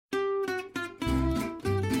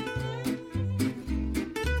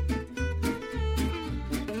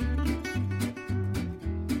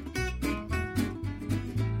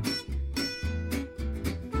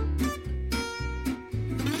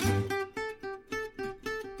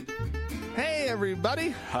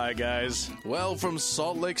everybody. Hi, guys. Well, from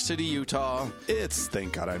Salt Lake City, Utah, It's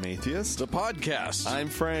Thank God I'm Atheist. the podcast. I'm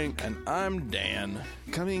Frank. And I'm Dan.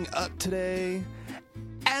 Coming up today,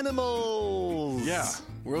 animals. Yeah.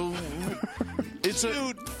 Well, it's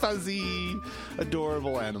Cute, fuzzy,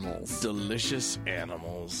 adorable animals. delicious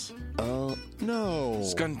animals. No.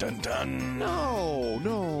 Skun dun dun. No.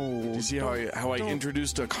 You see how I don't.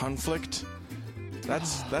 introduced a conflict?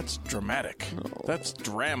 That's dramatic. That's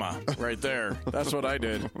drama right there. That's what I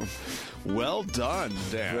did. Well done,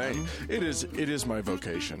 Dan. Right. It is my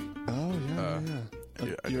vocation. Oh, yeah.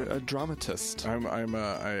 yeah, You're a dramatist. I am.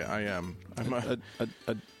 I'm a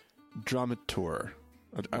dramaturg.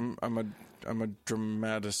 I'm a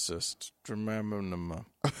dramaticist.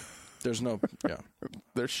 There's no. Yeah.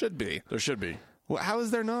 There should be. There should be. Well, how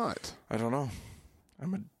is there not? I don't know.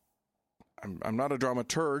 I'm not a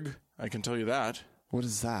dramaturg. I can tell you that. What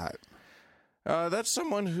is that? That's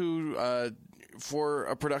someone who, for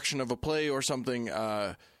a production of a play or something,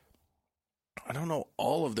 I don't know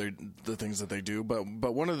all of the things that they do, but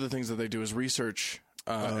one of the things that they do is research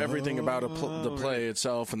everything about the play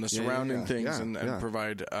itself and the surrounding things, and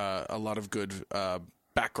provide a lot of good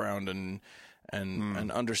background and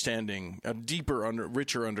understanding, a deeper,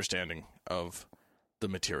 richer understanding of the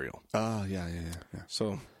material. Oh, yeah.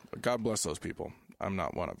 So, God bless those people. I'm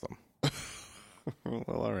not one of them. Well,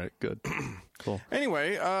 all right, good. Cool.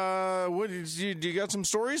 Anyway, do you got some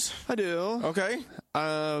stories? I do. Okay.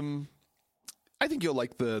 I think you'll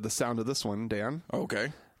like the sound of this one, Dan.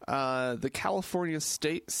 Okay. The California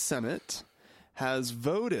State Senate has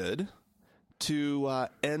voted to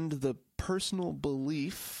end the personal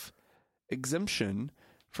belief exemption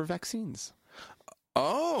for vaccines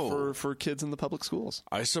Oh, for kids in the public schools.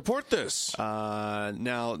 I support this.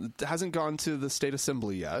 Now, it hasn't gone to the state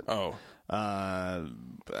assembly yet. Oh.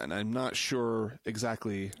 And I'm not sure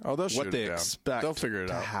exactly they'll shoot what they it down. expect They'll figure it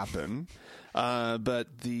to out. happen.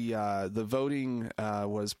 But the voting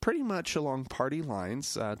was pretty much along party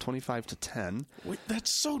lines, 25-10. Wait, that's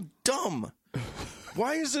so dumb.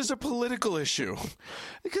 Why is this a political issue?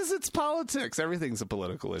 Because it's politics. Everything's a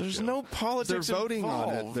political issue. There's no politics They're voting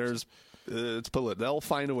involved. on it. There's they'll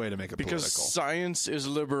find a way to make it because political. science is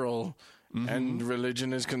liberal and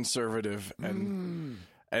religion is conservative and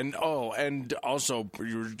also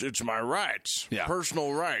it's my rights, Yeah.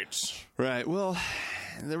 personal rights. Right. Well,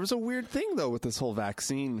 there was a weird thing though with this whole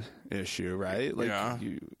vaccine issue, right? Like, Yeah.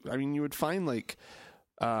 you would find like,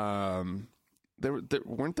 there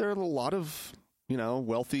weren't there a lot of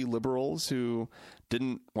wealthy liberals who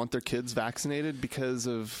didn't want their kids vaccinated because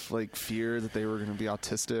of like fear that they were going to be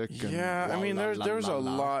autistic. And There was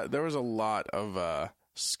a lot of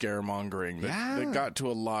scaremongering that got to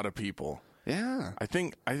a lot of people. Yeah. I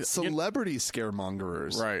think Celebrity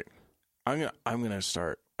scaremongerers. right. I'm gonna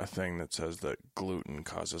start a thing that says that gluten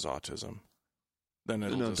causes autism. Then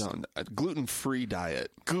it'll Don't. A gluten-free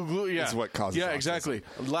diet yeah. is what causes Yeah, autism. exactly.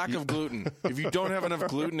 Lack of gluten. If you don't have enough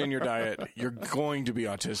gluten in your diet, you're going to be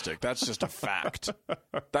autistic. That's just a fact.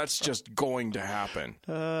 That's just going to happen.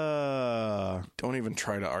 Don't even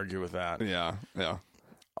try to argue with that. Yeah.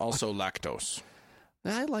 Also, lactose.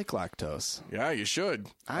 I like lactose. Yeah, you should.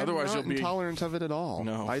 I'm Otherwise, not you'll be intolerant of it at all.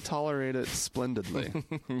 No. I tolerate it splendidly.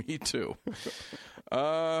 Me too.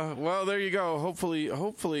 Well, there you go. Hopefully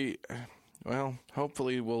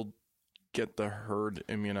we'll get the herd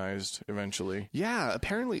immunized eventually. Yeah,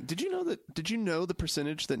 apparently. Did you know the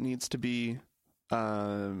percentage that needs to be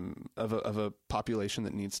of a population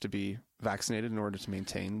that needs to be vaccinated in order to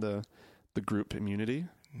maintain the group immunity?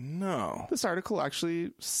 No. This article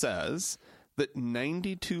actually says that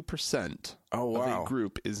 92% Oh, of wow. a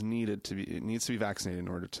group needs to be vaccinated in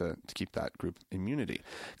order to keep that group immunity.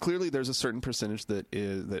 Clearly, there's a certain percentage that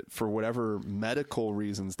for whatever medical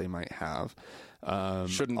reasons they might have,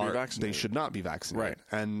 Shouldn't be vaccinated. They should not be vaccinated.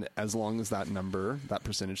 Right. And as long as that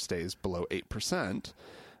percentage stays below 8%.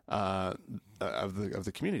 Of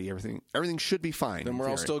the community, everything should be fine. Then we're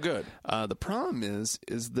all still good. The problem is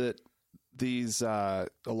that these a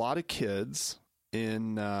lot of kids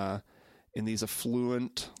in these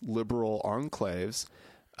affluent liberal enclaves,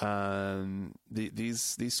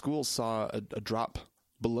 these schools saw a drop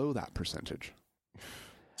below that percentage.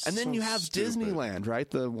 And then So you have stupid. Disneyland, right?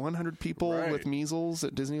 The 100 people Right. with measles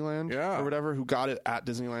at Disneyland, Yeah. or whatever, who got it at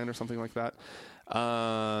Disneyland or something like that.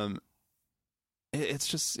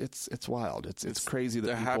 It's wild. It's crazy that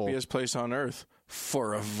The people... happiest place on earth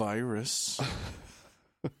for a virus.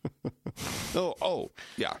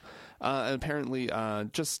 Yeah. And apparently,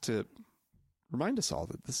 just to remind us all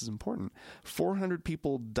that this is important, 400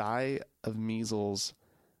 people die of measles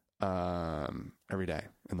every day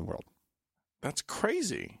in the world. That's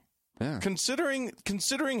crazy. Yeah.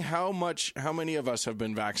 Considering how many of us have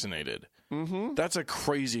been vaccinated, that's a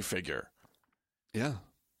crazy figure. Yeah.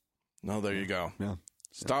 No, there you go. Yeah.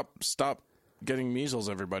 Stop getting measles,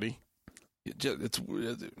 everybody. It's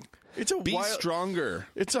It's a be stronger.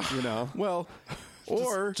 It's a well,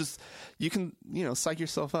 or just you can psych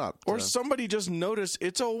yourself up. Or somebody just notice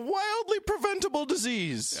it's a wildly preventable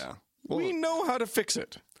disease. Yeah. We know how to fix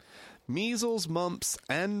it. Measles, mumps,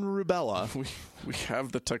 and rubella. We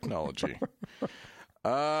have the technology.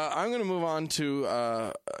 I'm going to move on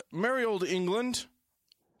to merry old England,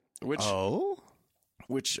 which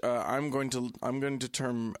I'm going to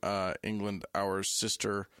term England our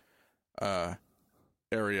sister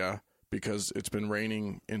area, because it's been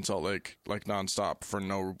raining in Salt Lake like nonstop for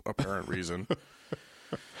no apparent reason.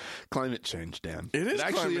 Climate change, Dan. It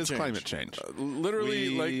actually is climate change.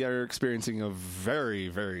 Literally, we are experiencing a very,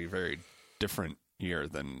 very, very different year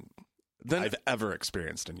than I've ever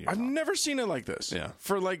experienced in Utah. I've never seen it like this. Yeah.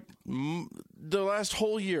 For like the last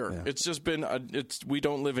whole year, it's just been we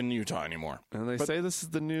don't live in Utah anymore. And they say this is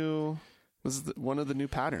one of the new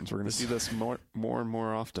patterns. We're going to see this more and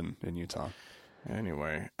more often in Utah.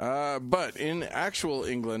 Anyway, but in actual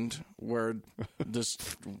England, where this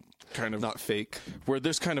kind of not fake, where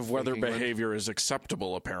this kind of weather England. behavior is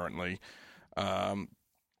acceptable, apparently,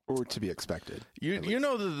 or to be expected. You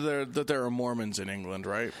know that there are Mormons in England,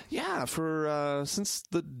 right? Yeah, for since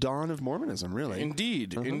the dawn of Mormonism, really.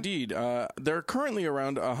 Indeed. There are currently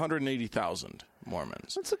around 180,000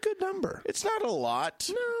 Mormons. That's a good number. It's not a lot,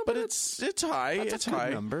 but it's high. It's a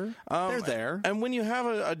good number. They're there. And when you have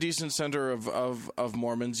a decent center of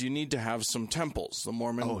Mormons, you need to have some temples. The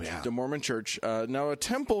Mormon Church. Now, a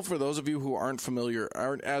temple, for those of you who aren't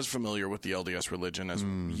as familiar with the LDS religion as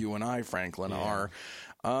you and I, Franklin, are.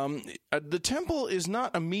 The temple is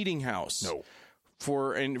not a meeting house. No.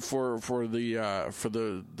 For the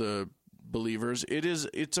believers,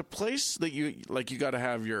 it's a place that you got to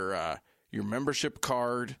have your membership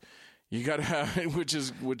card. You got to have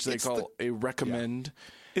which they call a recommend.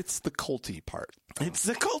 Yeah. It's the culty part. It's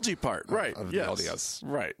the culty part, right? Of yes. the LDS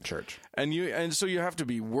right church, and so you have to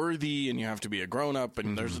be worthy, and you have to be a grown up,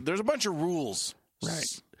 and there's a bunch of rules.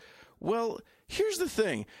 Right. Well, here's the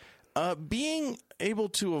thing: being able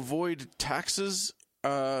to avoid taxes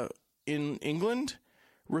in England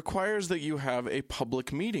requires that you have a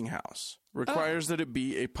public meeting house. Requires that it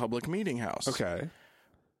be a public meeting house. Okay.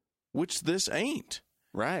 Which this ain't.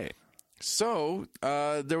 Right. So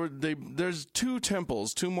there's two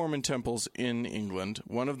Mormon temples in England.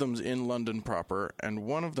 One of them's in London proper, and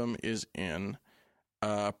one of them is in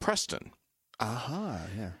Preston. Aha,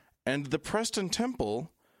 yeah. And the Preston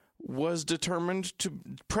temple was determined to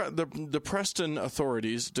the Preston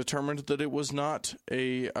authorities determined that it was not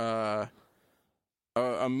a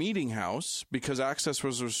meeting house because access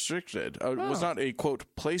was restricted. It was not a,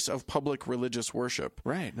 quote, place of public religious worship.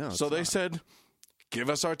 Right, no. So they said, give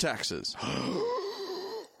us our taxes.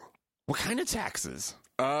 What kind of taxes?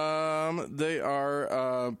 They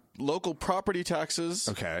are local property taxes.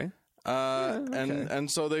 Okay.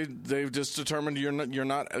 And so they've just determined you're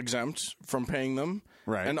not exempt from paying them.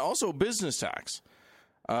 Right. And also business tax.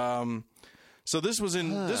 So this was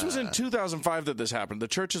in 2005 that this happened. The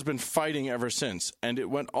church has been fighting ever since, and it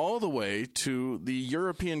went all the way to the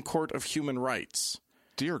European Court of Human Rights.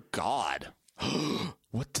 Dear God.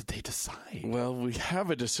 What did they decide? Well, we have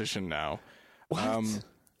a decision now. What?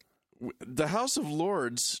 The House of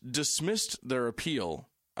Lords dismissed their appeal.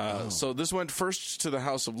 So this went first to the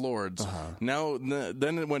House of Lords. Now,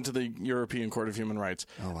 then it went to the European Court of Human Rights.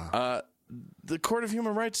 Oh, wow. The Court of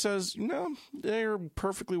Human Rights says, no, they are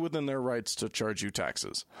perfectly within their rights to charge you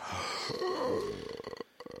taxes.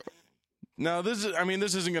 Now, this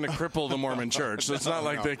isn't going to cripple the Mormon Church. So it's not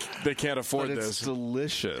like they can't afford But it's this.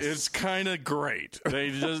 Delicious. It's kind of great.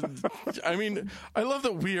 They just, I love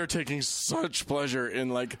that we are taking such pleasure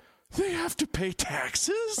in, like, they have to pay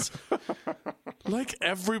taxes? Like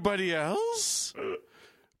everybody else?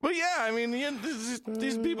 But yeah,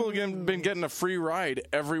 these people have been getting a free ride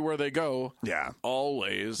everywhere they go. Yeah.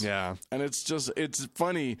 Always. Yeah. And it's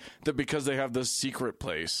funny that because they have this secret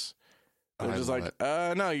place, they're just like,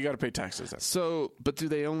 no, you got to pay taxes. So, but do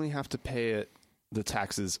they only have to pay the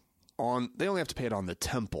taxes they only have to pay it on the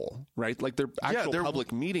temple, right? Like their actual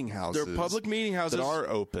public meeting houses. Their public meeting houses that are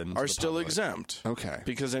open are still exempt. Okay.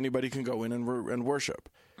 Because anybody can go in and worship.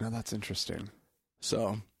 Now that's interesting.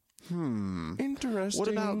 So, interesting. What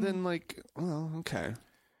about then, okay.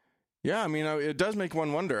 Yeah, it does make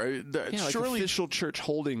one wonder. Surely official church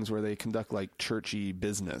holdings where they conduct like churchy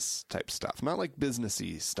business type stuff. Not like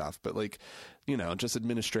businessy stuff, but just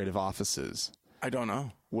administrative offices. I don't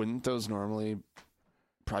know. Wouldn't those normally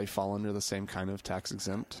probably fall under the same kind of tax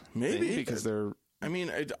exempt. Maybe because they're. I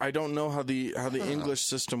mean, I don't know how the English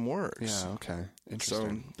system works. Yeah. Okay.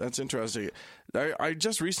 Interesting. So that's interesting. I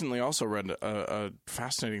just recently also read a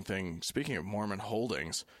fascinating thing. Speaking of Mormon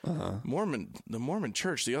holdings, the Mormon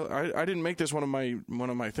Church. I didn't make this one of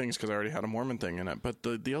my things because I already had a Mormon thing in it. But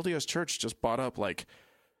the LDS Church just bought up like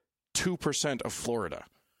 2% of Florida.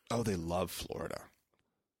 Oh, they love Florida.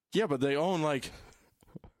 Yeah, but they own like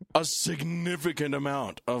a significant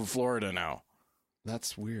amount of Florida now.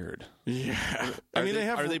 That's weird. Yeah.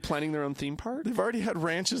 Are they planning their own theme park? They've already had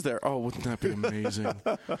ranches there. Oh, wouldn't that be amazing?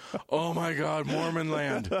 Oh my God, Mormon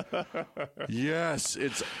land. Yes,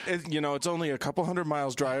 it's only a couple hundred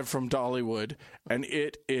miles drive from Dollywood, and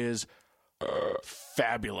it is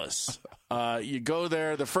fabulous. You go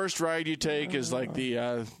there. The first ride you take is like the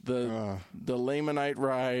Lamanite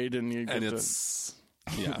ride, and it's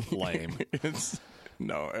lame.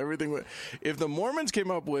 No, everything. If the Mormons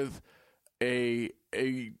came up with a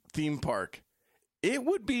theme park, it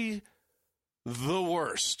would be the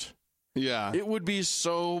worst. Yeah. It would be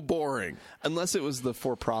so boring. Unless it was the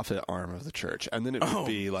for-profit arm of the church. And then it would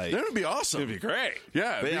be like... Then it would be awesome. It'd be great.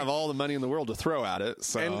 Yeah. They have all the money in the world to throw at it.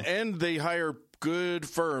 So. And they hire good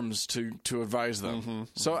firms to advise them. Mm-hmm.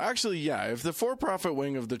 So actually, yeah, if the for-profit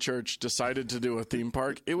wing of the church decided to do a theme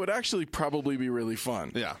park, it would actually probably be really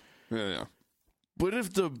fun. Yeah. Yeah. But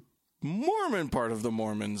if the Mormon part of the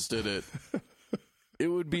Mormons did it, it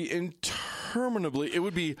would be it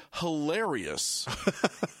would be hilarious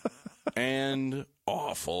and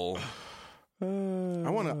awful. I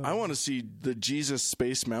want to see the Jesus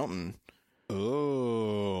Space Mountain.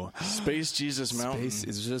 Oh, Space Jesus Mountain. Space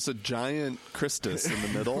is just a giant Christus in the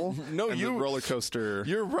middle. No, and the roller coaster.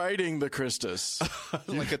 You're riding the Christus.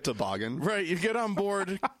 Like a toboggan. Right. You get on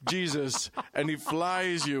board Jesus, and he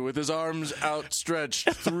flies you with his arms outstretched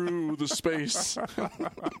through the space.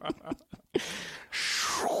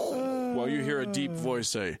 While you hear a deep voice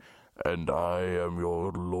say, "And I am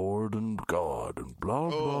your Lord and God," and blah,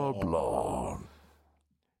 blah, blah.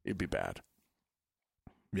 It'd be bad.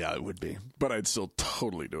 Yeah, it would be. But I'd still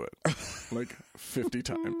totally do it. Like 50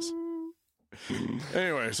 times.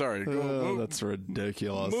 Anyway, sorry. That's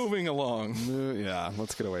ridiculous. Moving along. Yeah,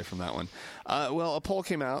 let's get away from that one. Well, a poll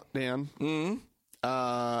came out, Dan,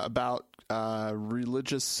 about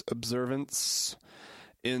religious observance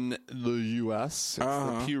in the U.S. It's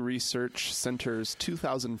the Pew Research Center's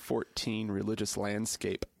 2014 Religious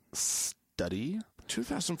Landscape Study.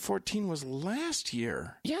 2014 was last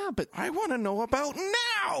year. Yeah, but I want to know about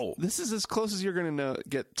now. This is as close as you're going to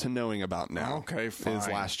get to knowing about now. Okay, fine. Is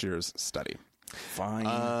last year's study.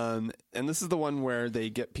 Fine. And this is the one where they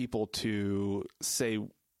get people to say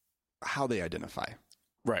how they identify.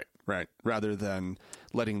 Right. Rather than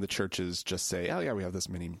letting the churches just say, "Oh yeah, we have this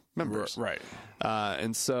many members." Right.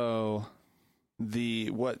 And so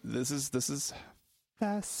this is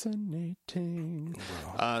fascinating.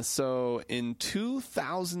 Wow. So in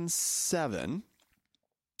 2007,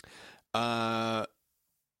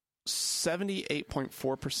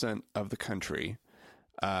 78.4% of the country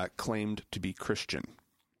claimed to be Christian.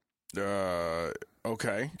 Okay.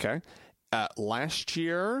 Last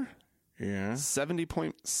year,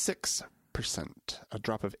 70.6%, a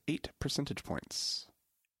drop of 8 percentage points.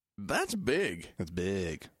 That's big. That's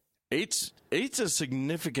big. Eight's a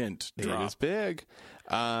significant drop. It is big.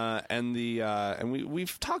 And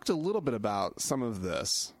we've talked a little bit about some of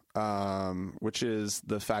this, which is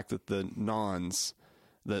the fact that the nuns,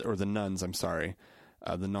 the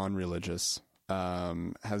non-religious,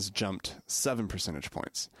 has jumped 7 percentage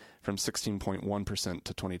points from 16.1%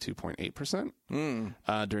 to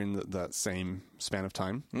 22.8% during that same span of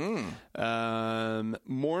time.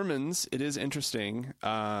 Mormons, it is interesting.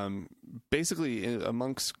 Basically,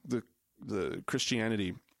 amongst the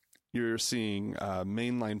Christianity, you're seeing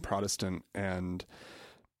mainline Protestant and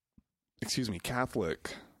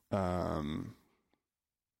Catholic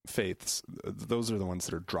faiths. Those are the ones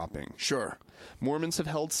that are dropping. Sure. Mormons have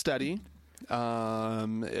held steady.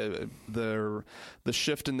 The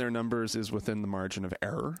shift in their numbers is within the margin of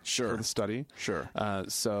error for the study. Sure.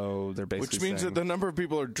 So they're basically which means that the number of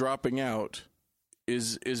people are dropping out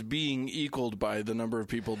is being equaled by the number of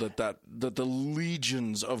people that the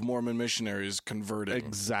legions of Mormon missionaries converting.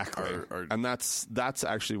 Exactly. And that's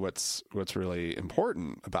actually what's really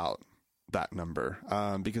important about that number,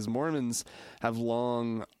 because Mormons have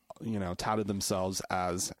long touted themselves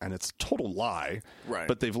as, and it's a total lie, right?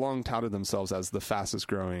 But they've long touted themselves as the fastest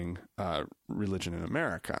growing religion in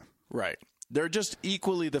America. Right. They're just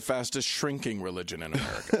equally the fastest shrinking religion in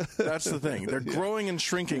America. That's the thing. They're growing and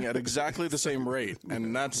shrinking at exactly the same rate.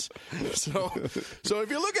 And that's so if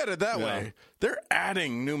you look at it that way, they're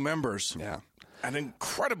adding new members at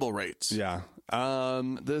incredible rates. Yeah.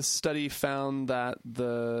 This study found that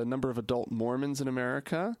the number of adult Mormons in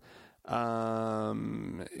America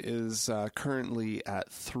is currently at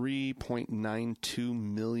 3.92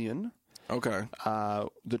 million. Okay.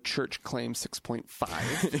 The church claims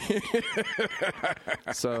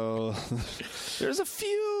 6.5. So there's a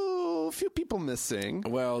few people missing.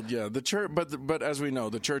 Well, yeah, the church, but as we know,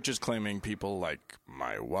 the church is claiming people like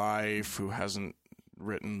my wife, who hasn't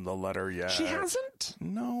written the letter yet. She hasn't?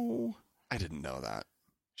 No, I didn't know that.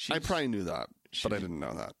 I probably knew that, but I didn't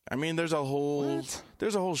know that. I mean, there's a whole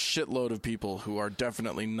shitload of people who would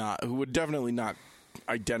definitely not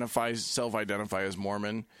self-identify as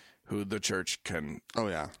Mormon, who the church can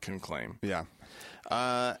claim. Yeah.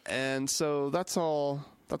 And so that's all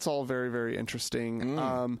very, very interesting.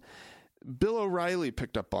 Bill O'Reilly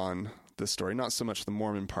picked up on this story, not so much the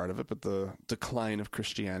Mormon part of it, but the decline of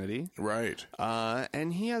Christianity. Right.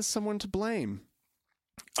 And he has someone to blame.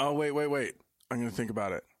 Oh, wait. I'm going to think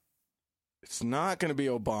about it. It's not going to be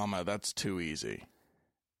Obama. That's too easy.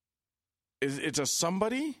 It's a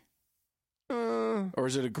somebody? Or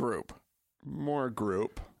is it a group? More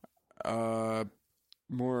group. More.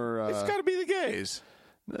 It's got to be the gays.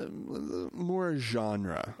 More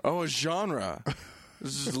genre. Oh, a genre.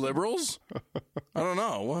 This is liberals? I don't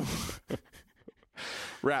know.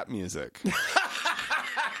 Rap music.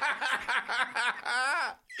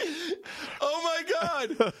 Oh my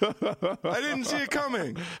God! I didn't see it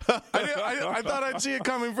coming. I thought I'd see it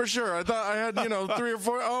coming for sure. I thought I had 3 or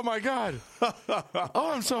 4. Oh my God! Oh,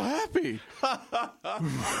 I'm so happy.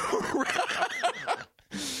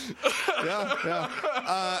 Yeah.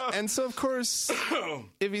 And so, of course,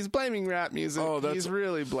 if he's blaming rap music, he's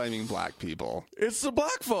really blaming black people. It's the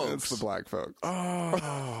black folks. It's the black folks.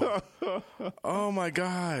 Oh my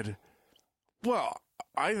God. Well,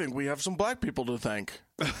 I think we have some black people to thank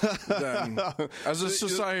then, as a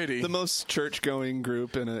society. The most church-going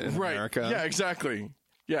group in America. Yeah, exactly.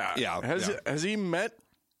 Yeah. Has he met,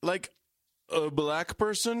 like, a black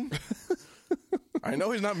person? I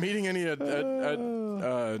know he's not meeting any at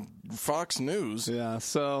Fox News. Yeah,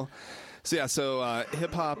 so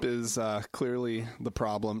hip-hop is clearly the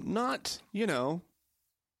problem. Not,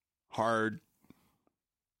 hard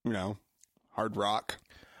rock.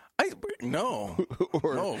 No,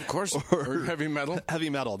 of course, or heavy metal.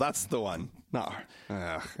 Heavy metal, that's the one. No,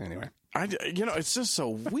 anyway. It's just so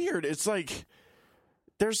weird. It's like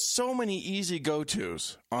there's so many easy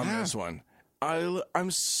go-tos on this one.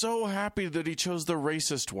 I'm so happy that he chose the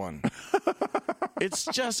racist one. That's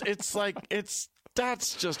just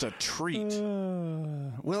a treat.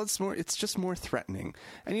 Well, it's just more threatening.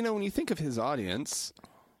 And when you think of his audience,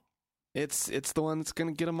 it's the one that's going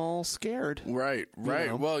to get them all scared. Right.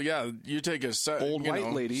 Well, yeah, you take a old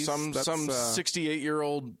white ladies, some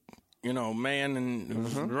 68-year-old, man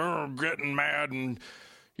and getting mad and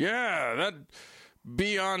that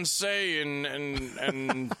Beyonce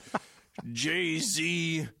and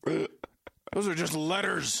Jay-Z. Those are just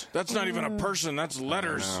letters. That's not even a person. That's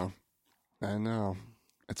letters. I know.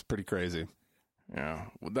 It's pretty crazy. Yeah.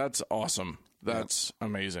 Well, that's awesome. That's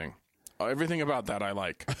amazing. Everything about that I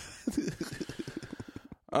like.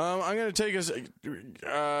 I'm going to take us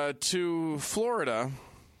to Florida.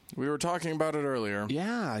 We were talking about it earlier.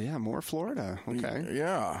 Yeah, more Florida. Okay.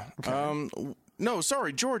 Yeah. Okay. No,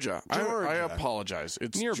 sorry, Georgia. I apologize.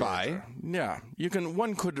 It's nearby. Georgia. Yeah,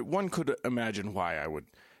 one could imagine why I would.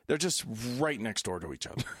 They're just right next door to each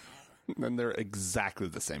other. And they're exactly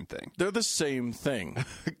the same thing. They're the same thing.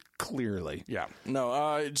 Clearly. Yeah.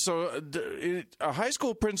 No, so a high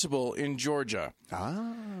school principal in Georgia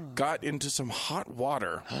got into some hot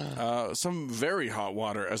water, some very hot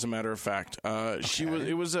water, as a matter of fact.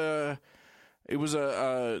 It was a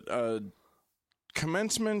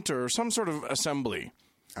commencement or some sort of assembly.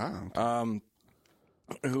 Okay.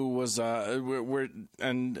 Who was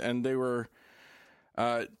and they were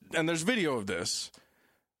and there's video of this.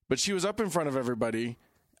 But she was up in front of everybody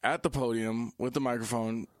at the podium with the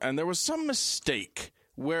microphone, and there was some mistake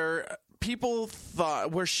where she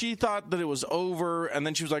thought that it was over, and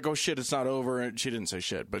then she was like, "Oh shit, it's not over," and she didn't say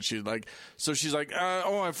shit, but she's like,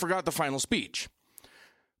 I forgot the final speech.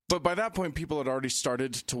 But by that point, people had already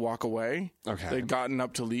started to walk away. Okay. They'd gotten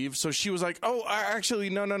up to leave. So she was like, "Oh, actually,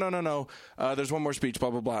 no. There's one more speech, blah,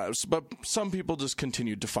 blah, blah." But some people just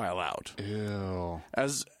continued to file out. Ew.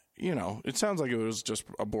 As, it sounds like it was just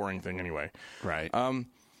a boring thing anyway. Right.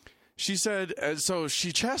 She said, so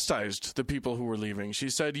she chastised the people who were leaving. She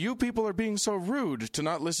said, "You people are being so rude to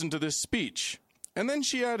not listen to this speech." And then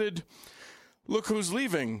she added, "Look who's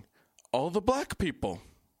leaving. All the black people."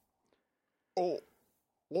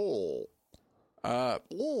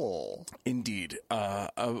 Indeed.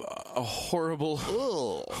 A horrible,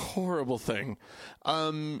 horrible thing.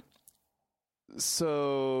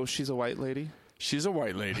 So she's a white lady? She's a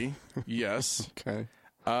white lady. Yes. Okay.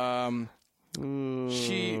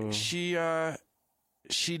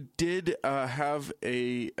 She did have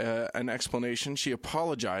an explanation. She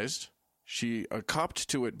apologized. She copped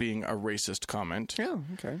to it being a racist comment. Yeah,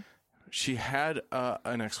 okay. She had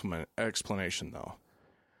an explanation, though.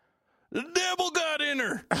 The devil got in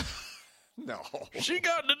her. No. She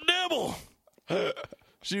got the devil.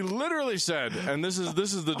 She literally said, and this is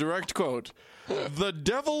the direct quote, "The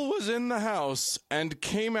devil was in the house and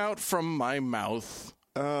came out from my mouth."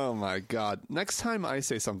 Oh, my God. Next time I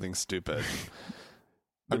say something stupid,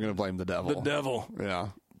 I'm going to blame the devil. The devil. Yeah.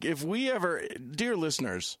 If we ever, dear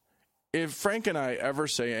listeners, if Frank and I ever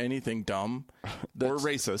say anything dumb Or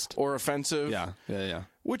racist. or offensive, Yeah.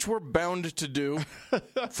 which we're bound to do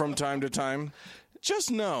from time to time,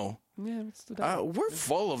 just know Yeah, it's the devil. we're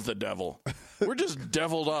full of the devil. We're just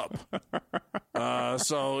deviled up.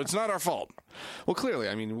 So it's not our fault. Well, clearly,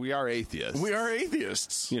 I mean, we are atheists. We are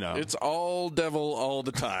atheists. You know. It's all devil all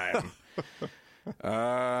the time.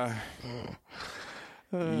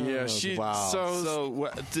 Yeah, she. Wow. So So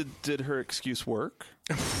what, did her excuse work?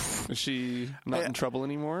 Is she not in trouble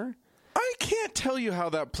anymore? I can't tell you how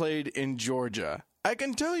that played in Georgia. I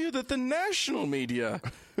can tell you that the national media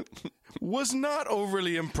was not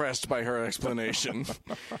overly impressed by her explanation.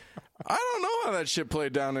 I don't know how that shit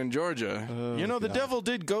played down in Georgia. The devil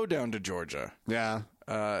did go down to Georgia. Yeah.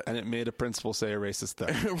 And it made a principal say a racist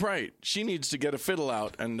thing. Right. She needs to get a fiddle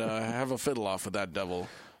out and have a fiddle off with that devil.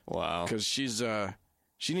 Wow. Because she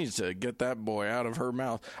needs to get that boy out of her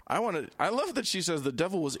mouth. I love that she says the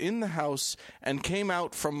devil was in the house and came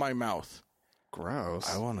out from my mouth.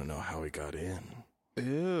 Gross. I want to know how he got in.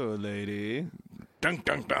 Ew, lady. Dun,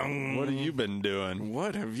 dun, dun. What have you been doing?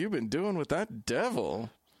 What have you been doing with that devil?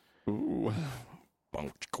 Ooh.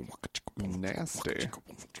 Nasty.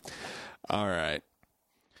 All right.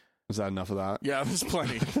 Is that enough of that? Yeah, there's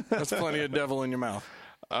plenty. That's plenty of devil in your mouth.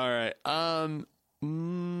 All right.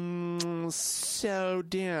 So,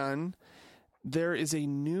 Dan, there is a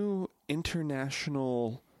new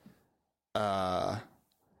international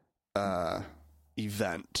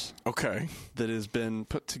event Okay. that has been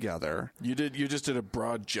put together. You just did a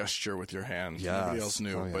broad gesture with your hand. Yes. Nobody else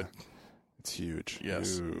knew, Oh, yeah. but It's huge.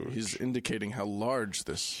 yes, Huge. he's indicating how large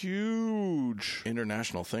this huge,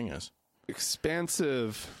 international thing is.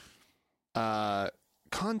 expansive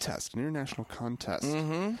contest, an international contest.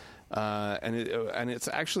 Mm-hmm. And it's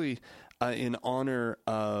actually in honor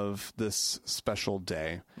of this special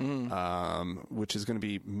day, which is going to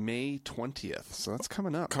be May 20th. So that's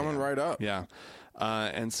coming up. Coming man. right up. Yeah.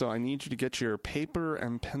 And so I need you to get your paper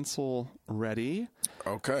and pencil ready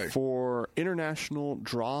Okay. for International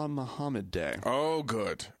Draw Muhammad Day. Oh,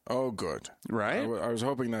 good. Oh, good. Right? I was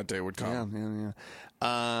hoping that day would come.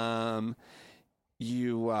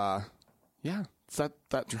 Yeah.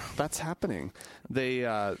 That's happening.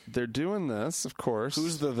 They're doing this, of course.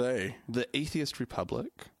 Who's the they? The Atheist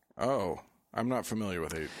Republic? Oh, I'm not familiar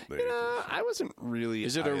with I wasn't really.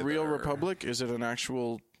 Is it a real either. republic? Is it an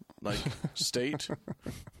actual state?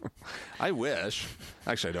 I wish.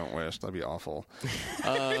 Actually, I don't wish. That'd be awful.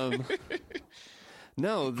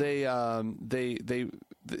 No, this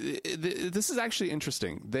is actually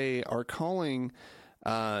interesting. They are calling.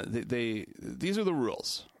 These are the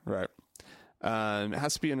rules, right? It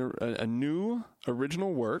has to be a new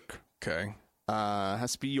original work. Okay.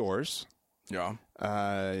 Has to be yours. Yeah.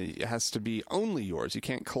 It has to be only yours. You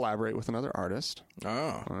can't collaborate with another artist.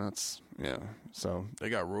 Oh. Well, that's So They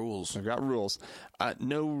got rules. they've got rules.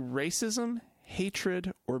 No racism,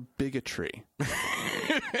 hatred, or bigotry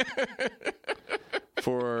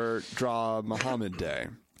for Draw Muhammad Day.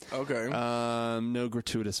 Okay. No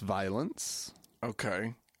gratuitous violence.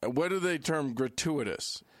 Okay. What do they term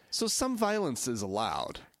gratuitous? So some violence is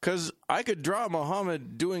allowed. Because I could draw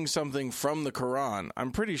Muhammad doing something from the Quran.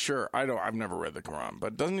 I'm pretty sure. I've never read the Quran,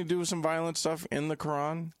 but doesn't he do some violent stuff in the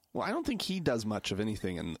Quran? Well, I don't think he does much of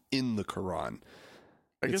anything in the Quran.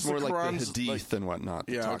 I guess It's more the like the Quran's Hadith and whatnot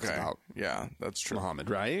that talks about Yeah, that's true. Muhammad,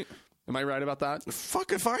 right? Am I right about that?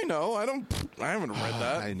 Fuck if I know. I haven't read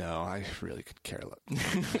that. I know. I really could care less.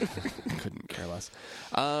 Couldn't care less.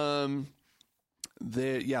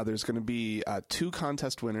 There's going to be 2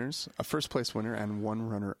 contest winners, a first place winner, and 1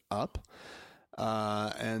 runner up.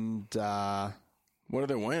 What do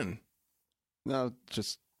they win? No,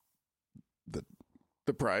 just The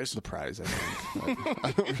prize. the prize. I think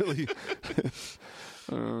I don't really.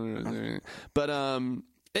 But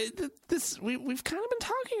we've kind of been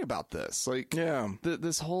talking about this, like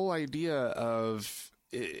this whole idea of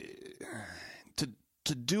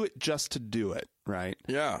to do it just to do it, right?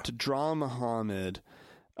 Yeah. To draw Muhammad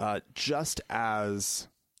just as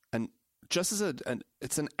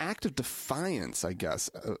it's an act of defiance, I guess,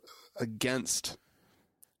 against.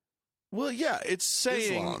 Well, yeah, it's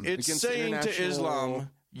saying Islam, it's against saying to international- Islam,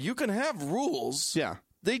 you can have rules. Yeah,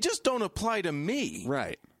 They just don't apply to me.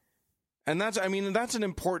 right. And that's an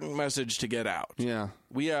important message to get out. Yeah.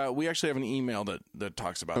 We actually have an email that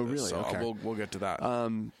talks about this. Really? So Okay. we'll get to that.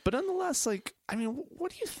 But nonetheless, like, I mean,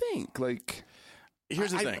 what do you think? Like,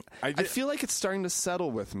 Here's the thing. I feel like it's starting to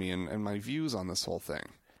settle with me and my views on this whole thing.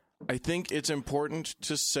 I think it's important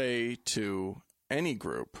to say to any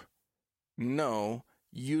group, no,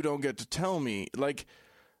 you don't get to tell me. Like,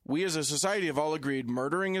 we as a society have all agreed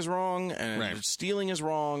murdering is wrong and Right. stealing is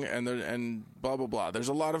wrong and blah, blah, blah. There's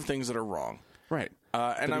a lot of things that are wrong. Right.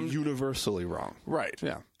 And I'm universally wrong. right.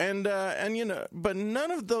 Yeah. And but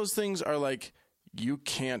none of those things are like, you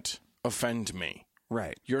can't offend me.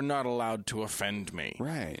 Right. You're not allowed to offend me.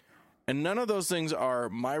 Right. And none of those things are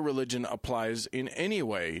my religion applies in any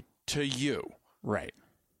way to you. Right.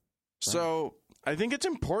 So I think it's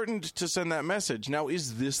important to send that message. Now,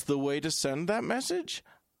 is this the way to send that message?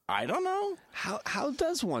 I don't know. How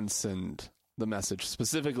does one send the message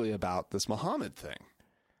specifically about this Muhammad thing?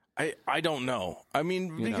 I don't know. I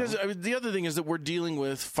mean, because the other thing is that we're dealing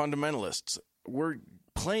with fundamentalists. We're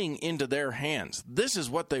playing into their hands. This is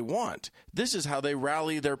what they want. This is how they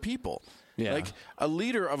rally their people. Yeah. Like a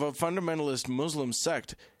leader of a fundamentalist Muslim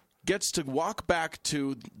sect gets to walk back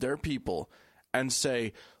to their people and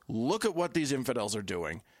say, look at what these infidels are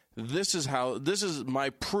doing. This is my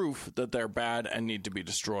proof that they're bad and need to be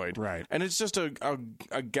destroyed. Right. And it's just a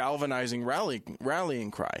galvanizing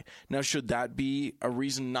rallying cry. Now, should that be a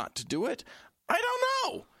reason not to do it? I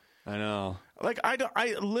don't know. I know. Like, I don't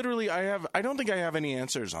think I have any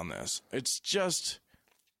answers on this. It's just,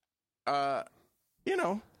 fraught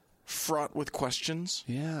with questions.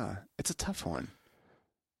 Yeah. It's a tough one.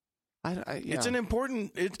 Yeah. It's an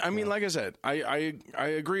important. Like I said, I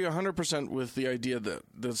agree 100% with the idea that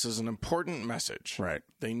this is an important message. Right.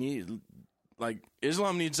 They need,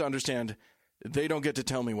 Islam needs to understand they don't get to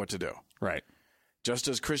tell me what to do. Right. Just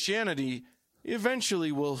as Christianity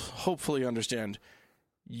eventually will hopefully understand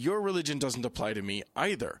your religion doesn't apply to me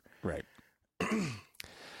either. Right.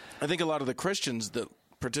 I think a lot of the Christians that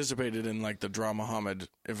participated in the Draw Muhammad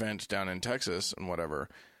event down in Texas and whatever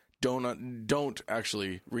don't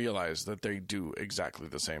actually realize that they do exactly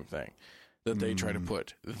the same thing, that they try to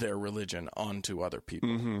put their religion onto other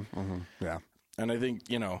people. Yeah. And I think,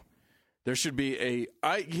 there should be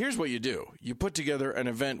here's what you do. You put together an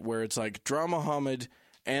event where it's like Draw Muhammad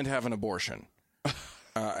and have an abortion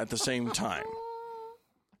at the same time.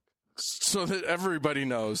 So that everybody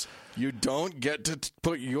knows you don't get to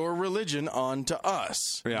put your religion onto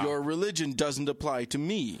us. Yeah. Your religion doesn't apply to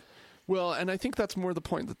me. Well, and I think that's more the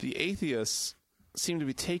point that the atheists seem to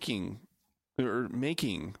be taking or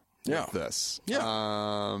making with this.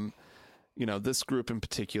 Yeah. This group in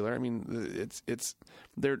particular. I mean,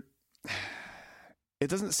 it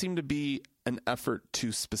doesn't seem to be an effort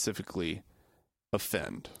to specifically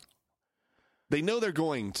offend. They know they're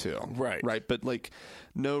going to. Right. Right. But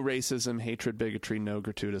no racism, hatred, bigotry, no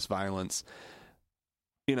gratuitous violence.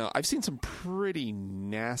 I've seen some pretty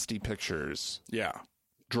nasty pictures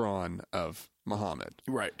drawn of Muhammad.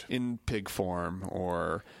 Right. In pig form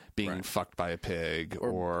or being fucked by a pig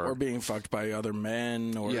or being fucked by other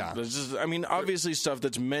men or there's just, obviously stuff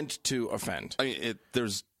that's meant to offend. I mean,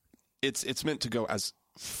 it's meant to go as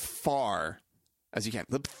far as you can.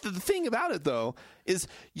 The thing about it, though, is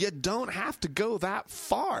you don't have to go that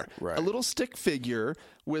far. Right. A little stick figure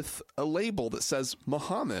with a label that says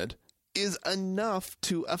Muhammad is enough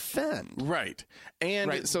to offend. Right.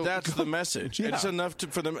 And so that's the message. Yeah. It's enough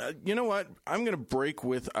for them. You know what? I'm going to break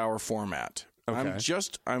with our format. Okay.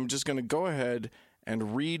 I'm just going to go ahead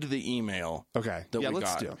and read the email. Okay. That we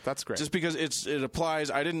let's got. do. That's great. Just because it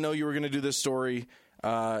applies. I didn't know you were going to do this story.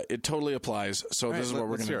 It totally applies. So this is what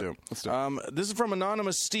we're going to do. Let's do it. This is from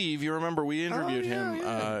Anonymous Steve. You remember we interviewed him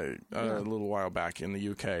yeah. a little while back in the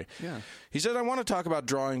UK. Yeah. He said, I want to talk about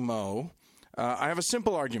drawing Mo. I have a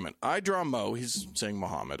simple argument. I draw Mo. He's saying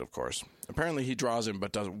Muhammad, of course. Apparently he draws him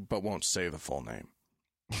but won't say the full name.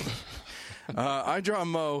 I draw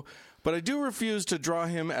Mo, but I do refuse to draw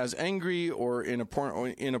him as angry or in a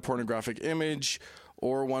pornographic image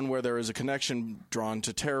or one where there is a connection drawn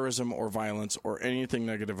to terrorism or violence or anything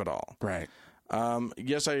negative at all. Right.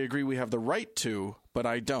 Yes, I agree we have the right to, but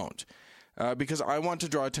I don't. Because I want to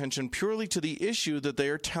draw attention purely to the issue that they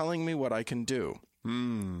are telling me what I can do.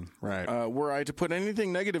 Right. Were I to put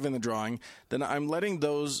anything negative in the drawing, then I'm letting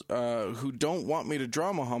those who don't want me to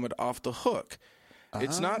draw Muhammad off the hook.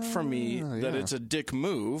 It's not for me that it's a dick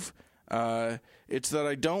move. It's that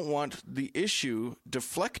I don't want the issue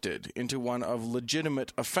deflected into one of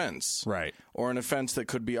legitimate offense. Right. Or an offense that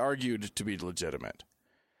could be argued to be legitimate.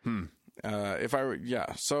 So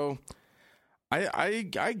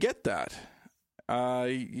I get that.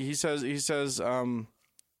 He says,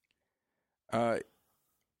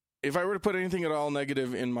 if I were to put anything at all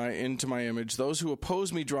negative into my image, those who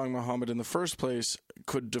oppose me drawing Muhammad in the first place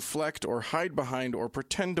could deflect or hide behind or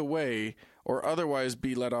pretend away or otherwise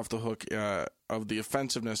be let off the hook of the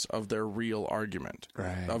offensiveness of their real argument,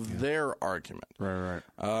 their argument. Right.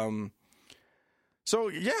 So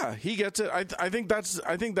yeah, he gets it. I think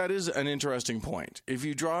that is an interesting point. If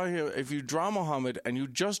you draw Muhammad and you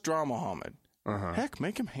just draw Muhammad, heck,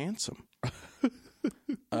 make him handsome.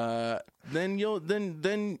 Then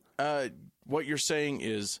what you're saying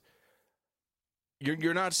is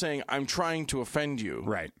you're not saying I'm trying to offend you.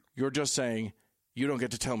 Right. You're just saying you don't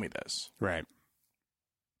get to tell me this. Right.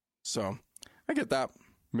 So I get that.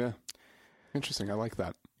 Yeah. Interesting. I like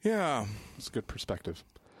that. Yeah. It's a good perspective.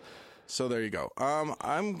 So there you go.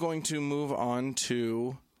 I'm going to move on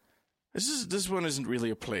to this one isn't really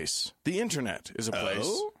a place. The internet is a place.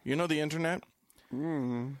 Oh? You know the internet?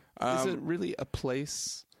 Is it really a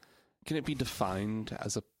place? Can it be defined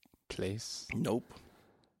as a place? Nope.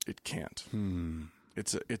 It can't.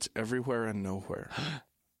 It's everywhere and nowhere.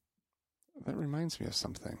 That reminds me of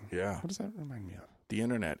something. Yeah. What does that remind me of? The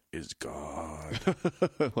internet is God.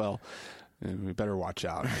 Well, we better watch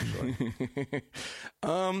out, actually.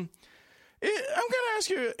 I'm going to ask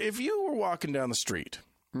you, if you were walking down the street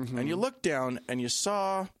and you looked down and you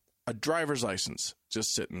saw a driver's license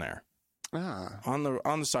just sitting there on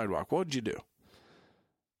the sidewalk, what would you do?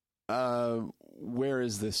 Where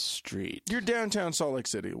is this street? You're downtown Salt Lake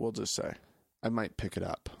City, we'll just say. I might pick it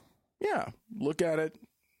up. Yeah. Look at it.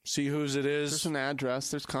 See whose it is. There's an address.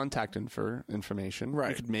 There's contact information. Right.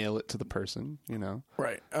 You could mail it to the person,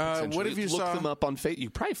 Right. What if you look them up on Facebook? You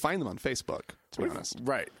probably find them on Facebook, to be honest.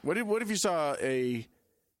 Right. What if you saw a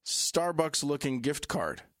Starbucks-looking gift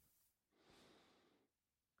card?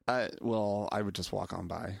 Well, I would just walk on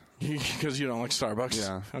by. Because you don't like Starbucks?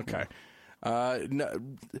 Yeah. Okay. No,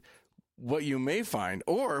 what you may find,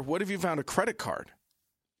 or what if you found a credit card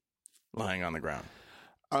lying on the ground?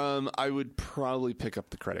 I would probably pick up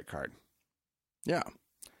the credit card. Yeah.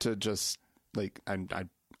 To just, I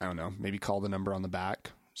don't know, maybe call the number on the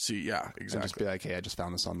back. See, yeah, exactly. And just be like, hey, I just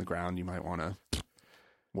found this on the ground. You might want to,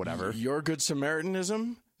 whatever. Your good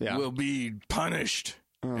Samaritanism will be punished.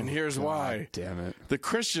 And here's why. Damn it. The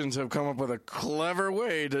Christians have come up with a clever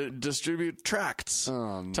way to distribute tracts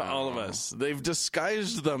to all of us. They've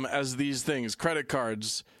disguised them as these things: credit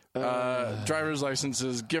cards, driver's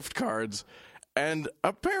licenses, gift cards. And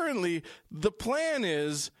apparently the plan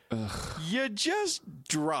is you just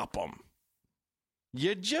drop them.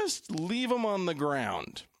 You just leave them on the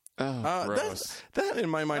ground. Gross. That in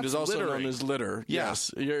my mind is also littering. known as litter. Yeah.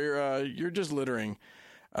 Yes, you're just littering.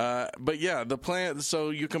 But yeah, the plan.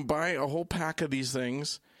 So you can buy a whole pack of these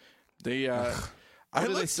things. They. What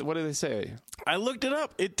do they say? I looked it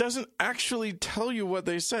up. It doesn't actually tell you what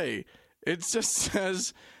they say. It just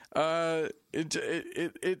says it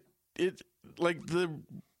like the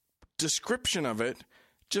description of it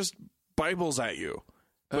just Bibles at you,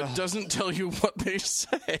 but doesn't tell you what they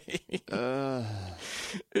say.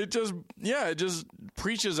 It just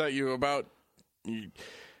preaches at you about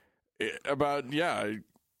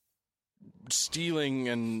stealing,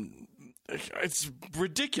 and it's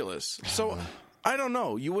ridiculous. So I don't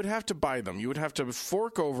know. You would have to buy them. You would have to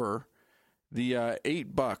fork over the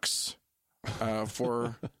 $8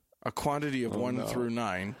 for a quantity of 1 through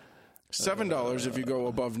 9. $7 if you go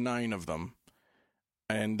above 9 of them,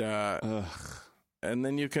 and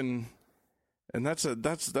then you can, and that's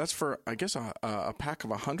for I guess a pack of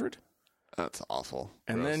 100. That's awful.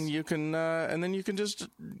 And then you can just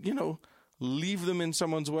leave them in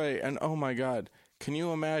someone's way, and oh my God, can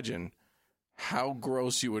you imagine how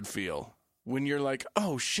gross you would feel when you're like,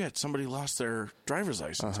 oh shit, somebody lost their driver's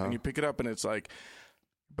license, and you pick it up and it's like,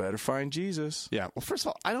 better find Jesus. Yeah. Well, first of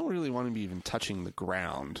all, I don't really want to be even touching the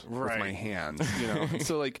ground with my hands,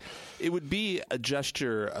 So it would be a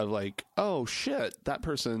gesture of oh shit, that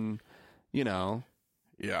person,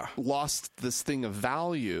 lost this thing of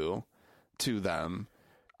value to them.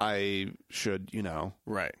 I should,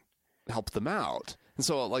 Right. help them out. And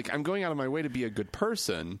so, like, I'm going out of my way to be a good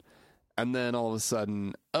person, and then all of a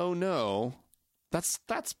sudden, oh no, that's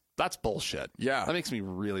bullshit. Yeah. That makes me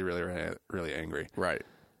really, really, really, really angry. Right.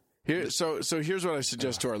 So here's what I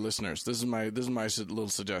suggest to our listeners. This is my little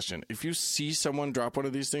suggestion. If you see someone drop one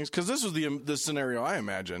of these things, because this was the scenario I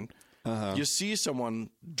imagine, you see someone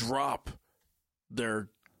drop their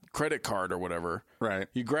credit card or whatever. Right.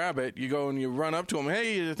 You grab it, you go and you run up to them.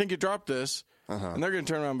 Hey, I think you dropped this, and they're going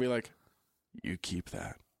to turn around and be like, "You keep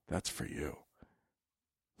that. That's for you."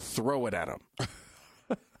 Throw it at them.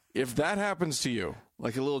 If that happens to you,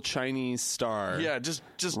 Like a little Chinese star. yeah, just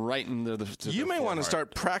right in the you may want to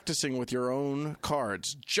start practicing with your own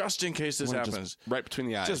cards just in case this happens. Right between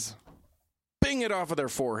the eyes. Just bing it off of their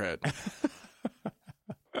forehead.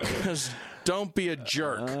 Just don't be a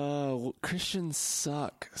jerk. Oh, Christians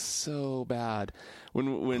suck so bad.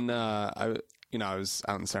 When I was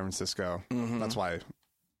out in San Francisco. That's why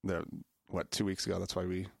 2 weeks ago. That's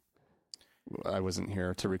why I wasn't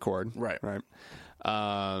here to record. Right.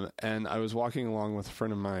 And I was walking along with a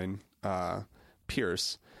friend of mine,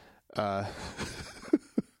 Pierce.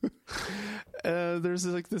 There's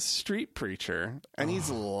like this street preacher, and he's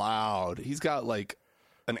loud. He's got like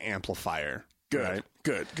an amplifier. Good. Right?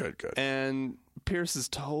 Good. And Pierce is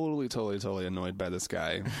totally annoyed by this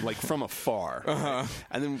guy, like from afar. Right?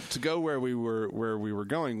 And then to go where we were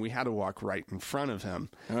going, we had to walk right in front of him.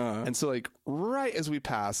 And so, like, right as we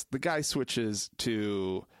passed, the guy switches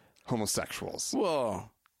to homosexuals.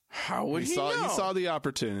 Well, how would he know? He saw the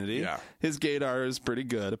opportunity. Yeah. His gaydar is pretty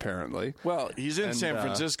good, apparently. Well, he's in San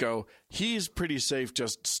Francisco. He's pretty safe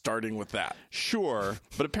just starting with that. Sure,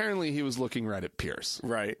 but apparently he was looking right at Pierce.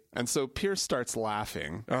 Right. And so Pierce starts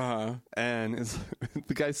laughing. And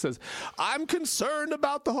the guy says, "I'm concerned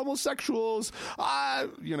about the homosexuals. I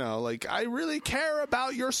really care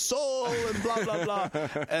about your soul," and blah, blah, blah.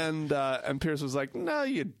 And Pierce was like, "No,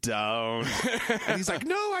 you don't." And he's like,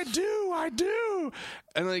 "No, I do.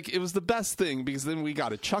 And like, it was the best thing because then we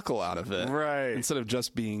got a chuckle out of it. Right. Instead of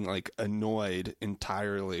just being like annoyed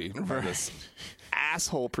entirely by this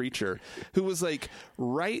asshole preacher who was like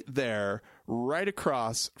right there, right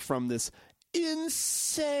across from this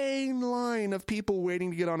insane line of people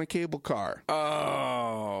waiting to get on a cable car.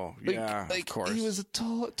 Oh, yeah, of course. He was a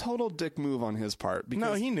total dick move on his part. Because,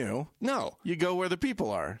 No, he knew. No. You go where the people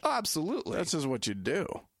are. Absolutely. That's just what you do.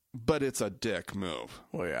 But it's a dick move.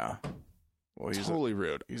 Well, yeah. Well, he's totally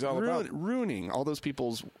rude. He's all about ruining all those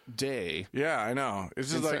people's day. Yeah, I know.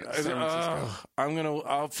 It's just like, San Francisco.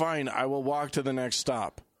 I'll fine. I will walk to the next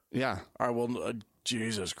stop. Yeah. I will.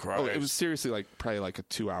 Jesus Christ. Oh, it was seriously probably a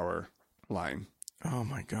 2-hour line. Oh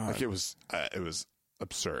my God. Like it was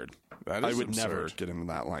absurd. That is I would absurd. never get into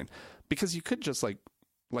that line because you could just like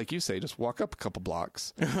you say, just walk up a couple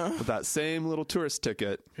blocks with that same little tourist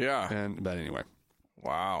ticket. Yeah. But anyway.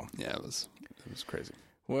 Wow. Yeah, it was crazy.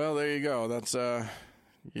 Well, there you go. That's yeah.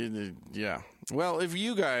 Well, if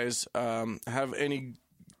you guys have any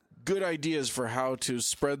good ideas for how to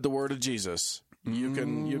spread the word of Jesus, you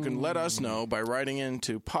can let us know by writing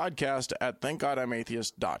into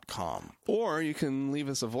podcast@thankgodimatheist.com. Or you can leave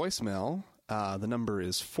us a voicemail. The number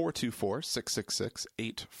is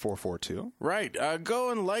 424-666-8442. Right. Go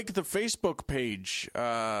and like the Facebook page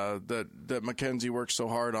that Mackenzie works so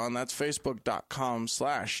hard on. That's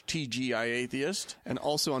facebook.com/TGIAtheist. And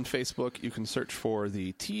also on Facebook, you can search for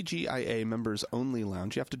the TGIA Members Only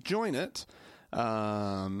Lounge. You have to join it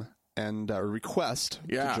and request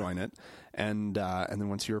to join it. And then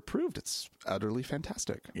once you're approved, it's utterly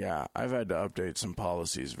fantastic. Yeah, I've had to update some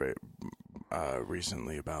policies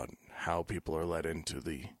recently about how people are let into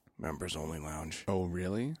the members only lounge. Oh,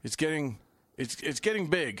 really? It's getting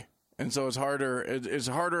big, and so it's harder. It's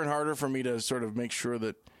harder and harder for me to sort of make sure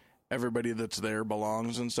that everybody that's there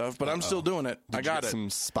belongs and stuff. But I'm still doing it. I got it. Some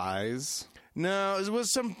spies? No, it was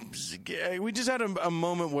some. We just had a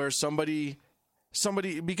moment where somebody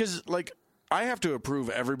because like I have to approve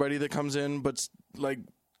everybody that comes in, but like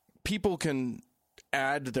people can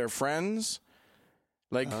add their friends.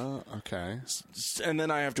 Like, okay. And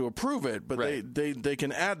then I have to approve it, but right. they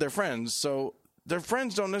can add their friends. So their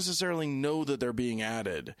friends don't necessarily know that they're being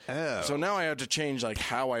added. Oh. So now I have to change like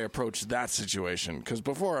how I approach that situation. Because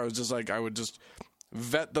before I was just like, I would just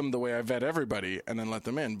vet them the way I vet everybody and then let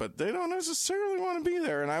them in. But they don't necessarily want to be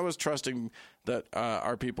there. And I was trusting that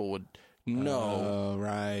our people would know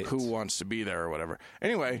who wants to be there or whatever.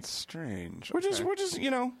 Anyway, it's strange. We're just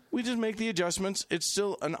we just make the adjustments. It's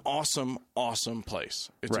still an awesome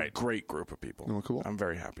place. It's a great group of people. Oh, cool. I'm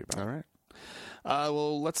very happy about it. All right.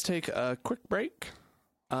 Well, let's take a quick break.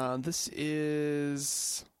 This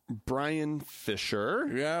is Brian Fisher.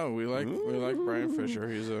 Yeah, we like Brian Fisher.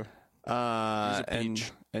 He's a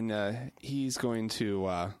peach. And he's going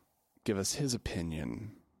to give us his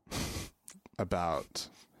opinion about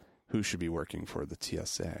who should be working for the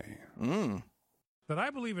TSA. That I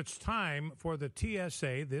believe it's time for the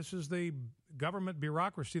TSA. This is the government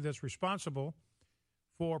bureaucracy that's responsible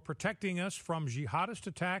for protecting us from jihadist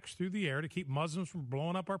attacks through the air to keep Muslims from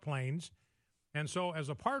blowing up our planes. And so as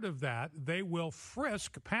a part of that, they will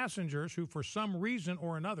frisk passengers who for some reason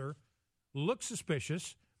or another look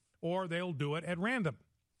suspicious, or they'll do it at random.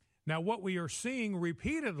 Now, what we are seeing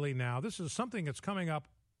repeatedly now, this is something that's coming up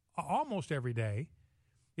almost every day,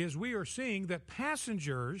 is we are seeing that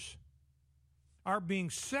passengers are being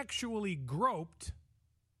sexually groped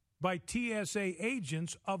by TSA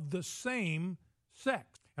agents of the same sex.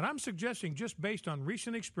 And I'm suggesting, just based on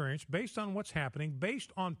recent experience, based on what's happening,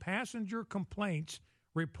 based on passenger complaints,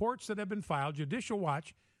 reports that have been filed, Judicial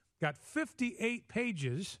Watch got 58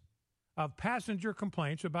 pages of passenger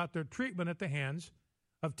complaints about their treatment at the hands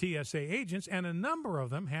of TSA agents, and a number of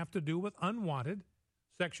them have to do with unwanted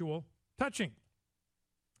sexual touching.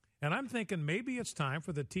 And I'm thinking maybe it's time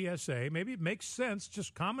for the TSA, maybe it makes sense,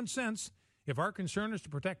 just common sense, if our concern is to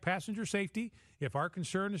protect passenger safety, if our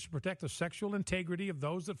concern is to protect the sexual integrity of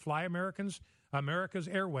those that fly America's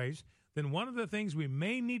airways, then one of the things we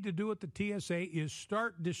may need to do at the TSA is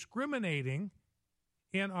start discriminating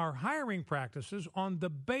in our hiring practices on the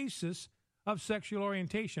basis of sexual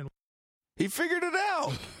orientation. He figured it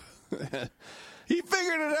out. He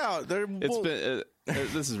figured it out. It's been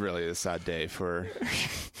this is really a sad day for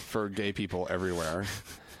gay people everywhere.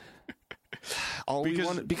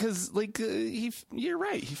 Because you're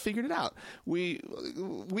right. He figured it out. We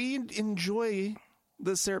enjoy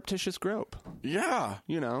the surreptitious grope. Yeah,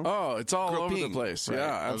 Oh, it's all over the place. Right?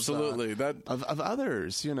 Yeah, absolutely. Of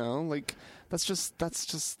others, that's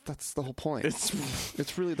the whole point.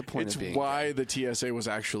 It's really the point. It's of being why gay. the TSA was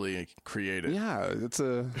actually created. Yeah,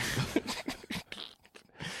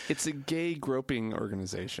 it's a gay groping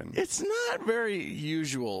organization. It's not very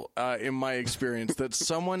usual, in my experience, that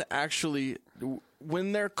someone actually,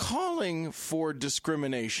 when they're calling for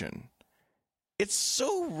discrimination, it's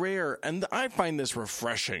so rare, and I find this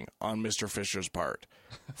refreshing on Mr. Fisher's part,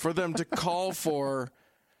 for them to call for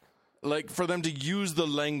them to use the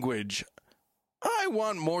language, I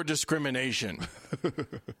want more discrimination.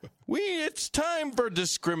 It's time for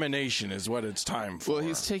discrimination is what it's time for. Well,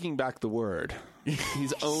 he's taking back the word.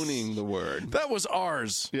 He's owning the word. That was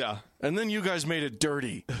ours. Yeah. And then you guys made it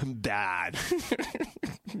dirty. Bad.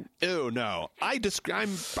 Ew, no. I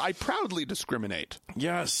proudly discriminate.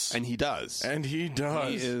 Yes. And he does. He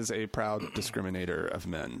is a proud discriminator of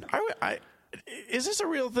men. Is this a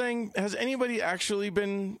real thing? Has anybody actually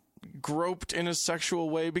been groped in a sexual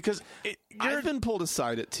way? Because I've been pulled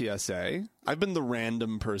aside at TSA. I've been the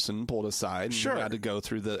random person pulled aside. Sure. And had to go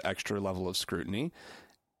through the extra level of scrutiny.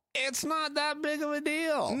 It's not that big of a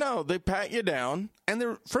deal. No, they pat you down.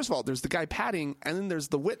 And first of all, there's the guy patting, and then there's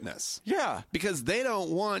the witness. Yeah. Because they don't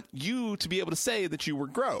want you to be able to say that you were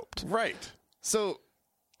groped. Right. So,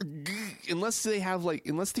 unless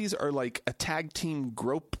these are like a tag team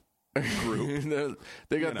grope group.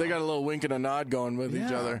 they got a little wink and a nod going with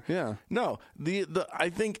each other. Yeah. No, I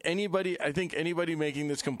think anybody making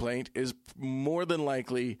this complaint is more than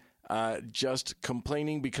likely just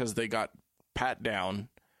complaining because they got pat down.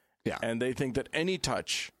 Yeah. And they think that any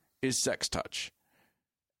touch is sex touch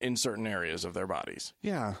in certain areas of their bodies.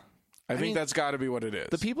 Yeah. I think that's got to be what it is.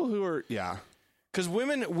 The people who are because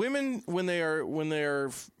women when they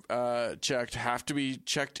are checked have to be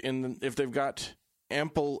checked if they've got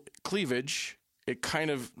ample cleavage. It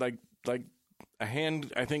kind of like a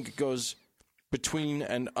hand, I think it goes between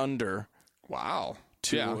and under. Wow.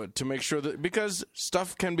 To make sure that, because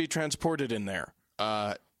stuff can be transported in there.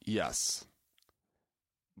 Yes.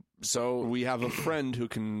 So we have a friend who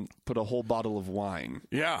can put a whole bottle of wine.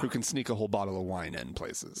 Yeah. Who can sneak a whole bottle of wine in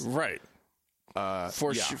places. Right.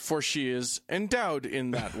 For she is endowed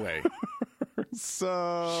in that way.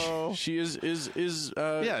 So she is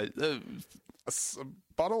a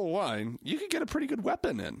bottle of wine, you could get a pretty good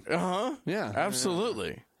weapon in. Yeah,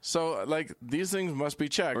 absolutely. So these things must be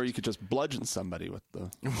checked. Or you could just bludgeon somebody with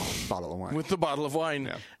the bottle of wine. With the bottle of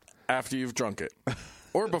wine after you've drunk it.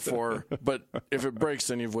 Or before, but if it breaks,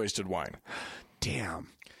 then you've wasted wine. Damn.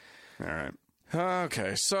 All right.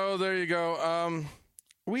 Okay, so there you go.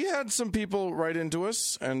 We had some people write into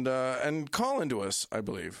us and call into us, I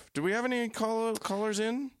believe. Do we have any callers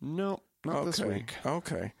in? No, not this week.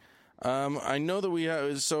 Okay. I know that we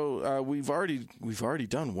have. So we've already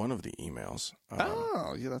done one of the emails.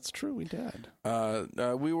 Yeah, that's true. We did.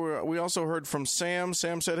 We also heard from Sam.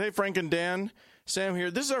 Sam said, "Hey, Frank and Dan, Sam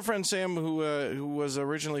here. This is our friend Sam, who was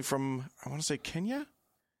originally from, I want to say, Kenya,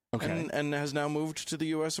 Okay. and has now moved to the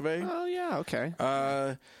U.S. of A. Oh yeah. Okay.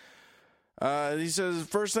 He says,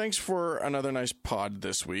 first, thanks for another nice pod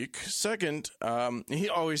this week. Second, he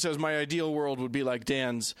always says, my ideal world would be like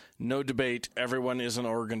Dan's. No debate. Everyone is an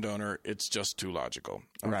organ donor. It's just too logical.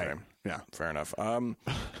 Okay. Right. Yeah. Fair enough.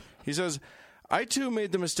 He says, I too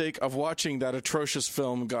made the mistake of watching that atrocious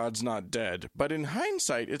film, God's Not Dead. But in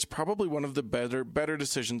hindsight, it's probably one of the better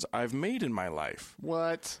decisions I've made in my life.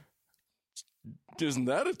 What? Isn't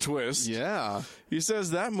that a twist? Yeah. He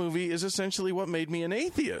says that movie is essentially what made me an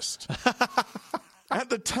atheist. At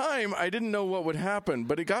the time, I didn't know what would happen,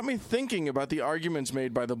 but it got me thinking about the arguments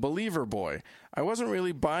made by the believer boy. I wasn't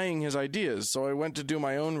really buying his ideas, so I went to do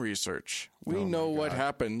my own research. We know what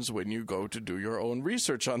happens when you go to do your own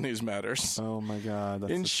research on these matters. Oh my God.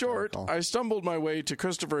 That's In short, hysterical. I stumbled my way to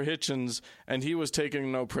Christopher Hitchens, and he was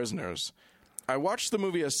taking no prisoners. I watched the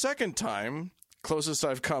movie a second time. Closest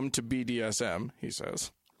I've come to BDSM, he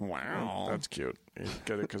says. Wow. That's cute. You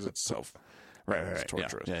get it because it's self. Right. It's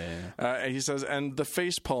torturous. Yeah. He says, and the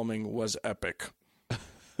face palming was epic.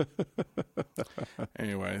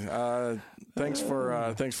 Anyway, thanks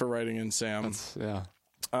for writing in, Sam. Yeah.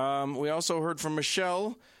 We also heard from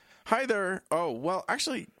Michelle. Hi there. Oh, well,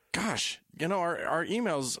 actually, gosh, our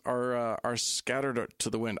emails are scattered to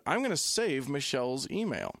the wind. I'm going to save Michelle's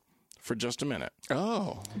email for just a minute.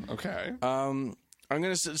 Oh, okay.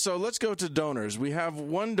 So let's go to donors. We have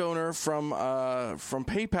one donor from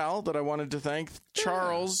PayPal that I wanted to thank.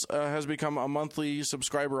 Charles has become a monthly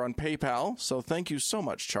subscriber on PayPal, so thank you so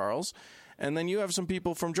much, Charles. And then you have some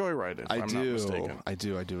people from Joyride, if I'm not mistaken. I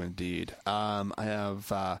do indeed. I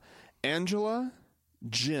have Angela,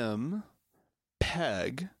 Jim,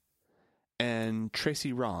 Peg, and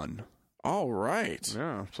Tracy Ron. All right.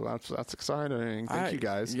 Yeah, so that's exciting. Thank you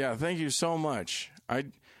guys. Yeah, thank you so much.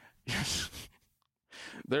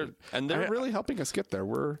 They're really helping us get there.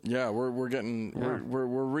 We're getting we're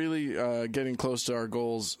really getting close to our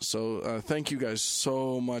goals. So thank you guys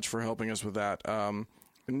so much for helping us with that. And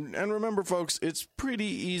remember, folks, it's pretty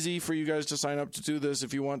easy for you guys to sign up to do this.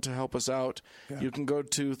 If you want to help us out, you can go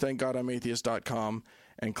to thankgodimatheist.com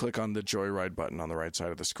and click on the Joyride button on the right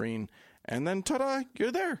side of the screen. And then, ta-da,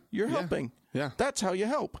 you're there. You're helping. Yeah. That's how you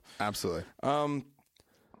help. Absolutely. I'll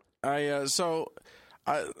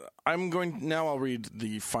read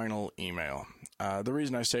the final email. The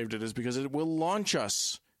reason I saved it is because it will launch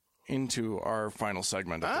us into our final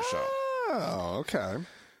segment of the show. Oh, okay.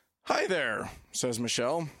 Hi there, says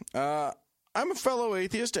Michelle. I'm a fellow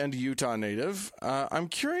atheist and Utah native. I'm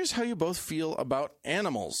curious how you both feel about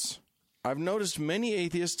animals. I've noticed many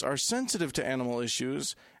atheists are sensitive to animal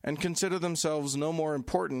issues and consider themselves no more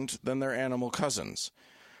important than their animal cousins.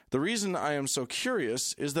 The reason I am so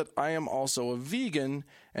curious is that I am also a vegan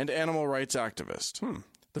and animal rights activist.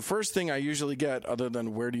 The first thing I usually get, other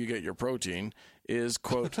than where do you get your protein, is,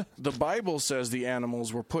 quote, the Bible says the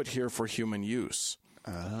animals were put here for human use.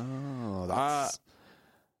 Oh, that's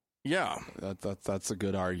yeah. That's a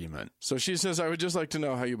good argument. So she says, I would just like to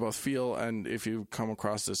know how you both feel and if you've come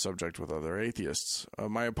across this subject with other atheists.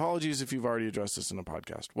 My apologies if you've already addressed this in a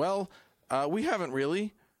podcast. Well, we haven't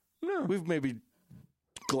really. No. We've maybe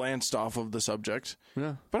glanced off of the subject.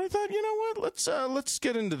 Yeah. But I thought, you know what? Let's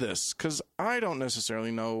get into this because I don't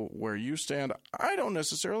necessarily know where you stand. I don't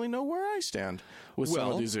necessarily know where I stand with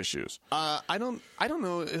some of these issues. I don't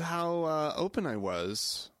know how open I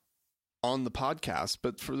was on the podcast,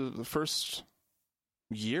 but for the first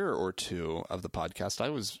year or two of the podcast, I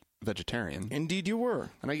was vegetarian. Indeed, you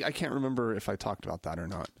were. And I can't remember if I talked about that or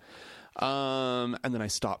not. And then I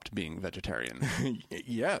stopped being vegetarian.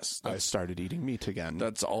 Yes. I started eating meat again.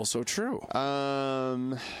 That's also true.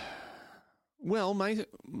 Well, my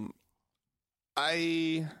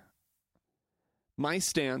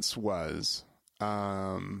stance was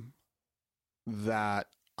that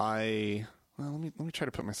let me try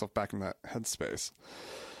to put myself back in that headspace.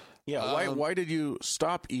 Yeah, why did you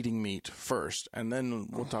stop eating meat first, and then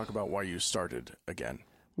we'll talk about why you started again.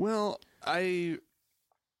 Well, I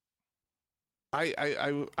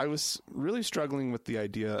was really struggling with the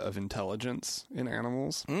idea of intelligence in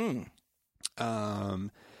animals.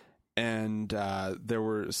 And there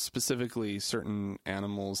were specifically certain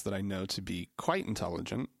animals that I know to be quite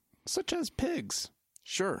intelligent, such as pigs.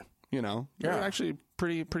 Sure. They're actually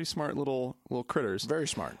pretty smart little critters. Very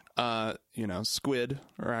smart. Squid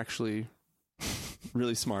are actually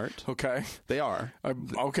really smart. Okay. They are.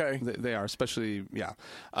 Okay. They are, especially, yeah.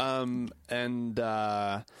 And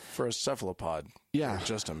For a cephalopod. yeah, they're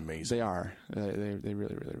just amazing. they are. They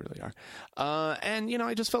really, really, really are. And,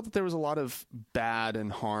 I just felt that there was a lot of bad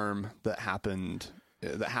and harm that happens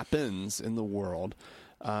in the world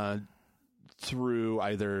through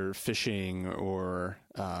either fishing or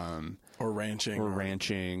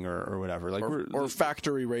ranching. or whatever. Like or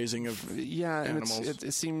factory raising of animals. And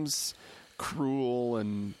it seems cruel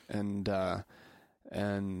and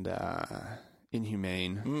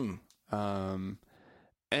inhumane.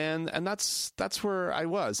 And that's where I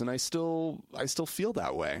was, and I still feel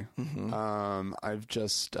that way. I've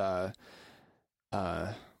just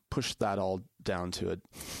pushed that all down to a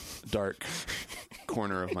dark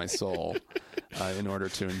corner of my soul in order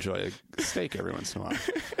to enjoy a steak every once in a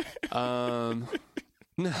while.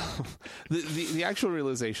 No, the actual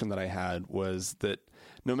realization that I had was that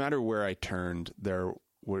no matter where I turned, there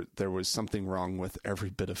was something wrong with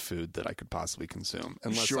every bit of food that I could possibly consume,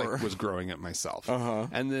 unless I was growing it myself.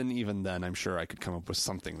 And then even then, I'm sure I could come up with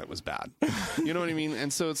something that was bad. You know what I mean?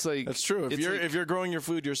 And so it's like that's true. If you're growing your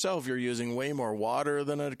food yourself, you're using way more water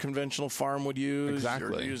than a conventional farm would use.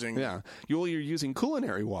 Exactly. You're using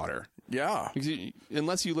culinary water. Yeah.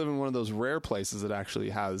 Unless you live in one of those rare places that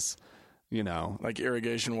actually has, like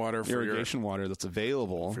irrigation water water that's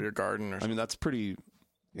available for your garden. I mean, that's pretty.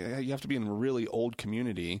 Yeah, you have to be in a really old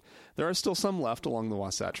community. There are still some left along the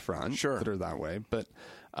Wasatch Front that are that way. But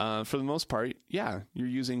for the most part, you're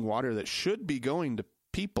using water that should be going to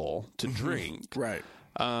people to drink. Right.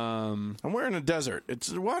 And we're in a desert.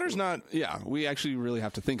 Water's not... Yeah, we actually really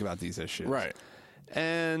have to think about these issues. Right.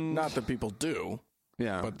 And not that people do,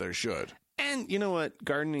 but they should. And you know what?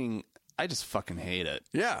 Gardening... I just fucking hate it.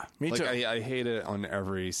 Yeah, me too. I hate it on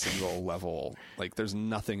every single level. Like, there's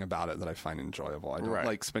nothing about it that I find enjoyable. I don't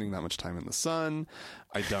like spending that much time in the sun.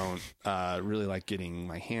 I don't really like getting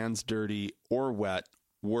my hands dirty or wet.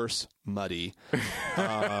 Worse, muddy.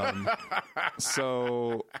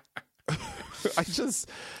 So I just...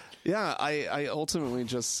 Yeah, I ultimately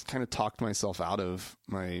just kind of talked myself out of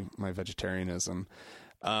my vegetarianism.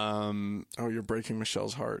 You're breaking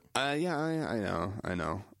Michelle's heart. Yeah, I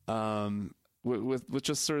know. With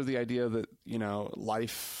just sort of the idea that,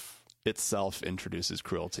 life itself introduces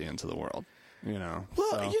cruelty into the world, Well,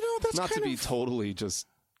 so, that's not to be totally just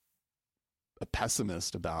a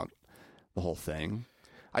pessimist about the whole thing.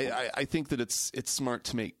 I think that it's smart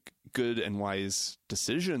to make good and wise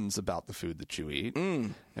decisions about the food that you eat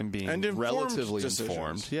and being relatively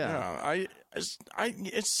informed. Yeah.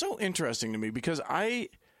 It's so interesting to me because I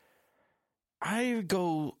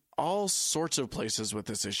go all sorts of places with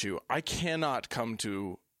this issue. I cannot come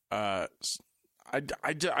to I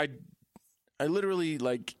literally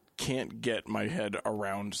can't get my head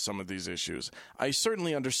around some of these issues. I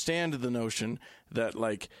certainly understand the notion that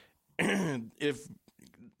if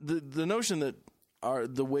the notion that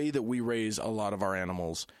the way that we raise a lot of our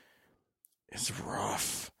animals is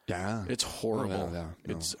rough. Yeah. It's horrible. No.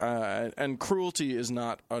 It's and cruelty is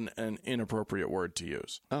not an inappropriate word to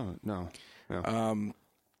use. Oh, no.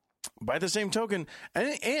 By the same token,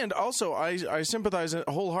 and also I sympathize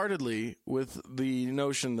wholeheartedly with the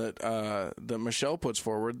notion that that Michelle puts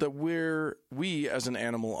forward that we as an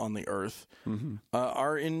animal on the earth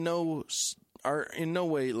are in no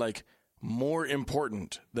way more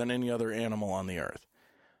important than any other animal on the earth.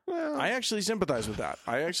 Well, I actually sympathize with that.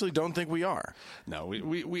 I actually don't think we are. No,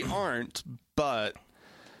 we aren't, but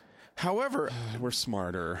however, we're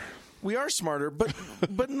smarter. We are smarter, but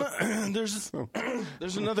there's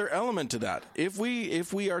another element to that. If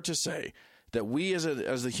we are to say that we as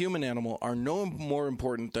the human animal are no more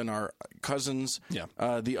important than our cousins,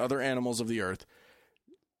 the other animals of the earth,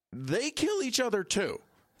 they kill each other too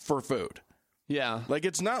for food. Yeah.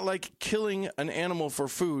 It's not like killing an animal for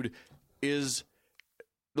food is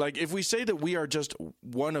if we say that we are just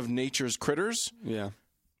one of nature's critters,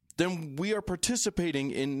 then we are participating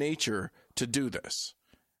in nature to do this.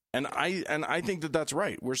 And I think that that's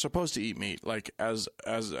right. We're supposed to eat meat as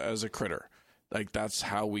a critter. That's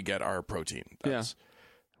how we get our protein. That's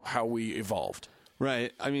how we evolved.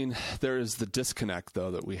 Right. I mean, there is the disconnect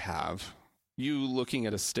though that we have. You looking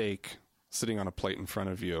at a steak sitting on a plate in front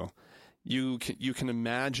of you, you can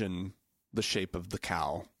imagine the shape of the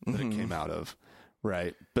cow that it came out of.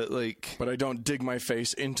 Right. But I don't dig my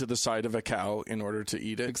face into the side of a cow in order to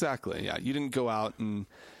eat it. Exactly. Yeah. You didn't go out and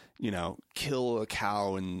kill a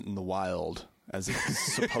cow in the wild as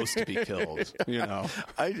it's supposed to be killed.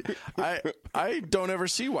 I don't ever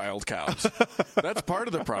see wild cows. That's part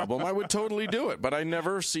of the problem. I would totally do it, but I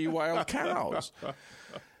never see wild cows.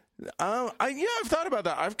 I've thought about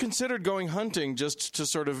that. I've considered going hunting just to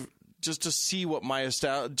see what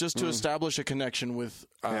to establish a connection with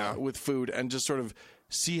food and just sort of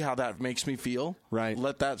see how that makes me feel. Right.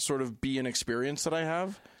 Let that sort of be an experience that I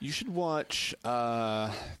have. You should watch.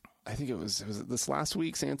 I think it was this last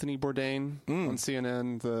week's Anthony Bourdain on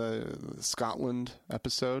CNN, the Scotland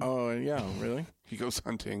episode. Oh yeah, really? He goes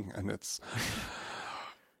hunting and it's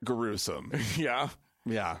gruesome. Yeah.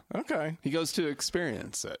 Yeah. Okay. He goes to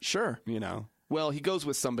experience it. Sure. Well, he goes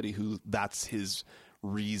with somebody who that's his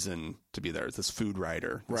reason to be there. It's this food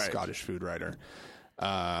writer, right. Scottish food writer.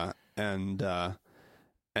 And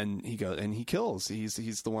he goes and he kills.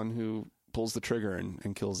 He's the one who pulls the trigger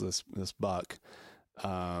and kills this buck.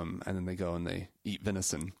 And then they go and they eat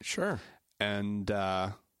venison. Sure. And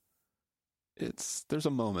there's a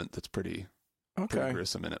moment that's pretty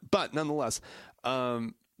gruesome in it. But nonetheless,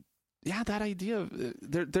 that idea,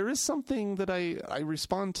 there is something that I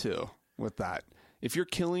respond to with that. If you're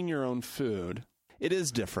killing your own food, it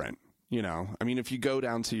is different, I mean, if you go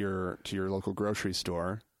down to your local grocery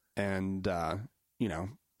store and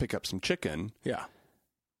pick up some chicken, yeah,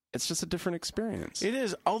 it's just a different experience. It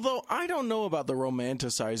is. Although I don't know about the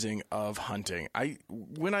romanticizing of hunting.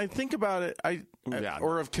 When I think about it,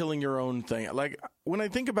 or of killing your own thing. Like when I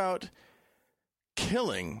think about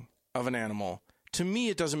killing of an animal, to me,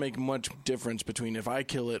 it doesn't make much difference between if I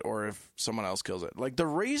kill it or if someone else kills it. Like the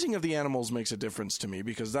raising of the animals makes a difference to me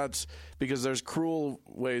because there's cruel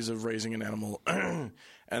ways of raising an animal,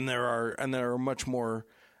 and there are much more.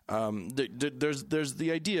 There's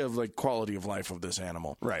the idea of like quality of life of this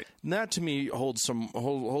animal, right? And that to me holds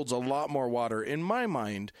a lot more water in my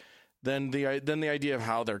mind than the idea of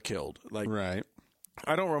how they're killed. Like, right?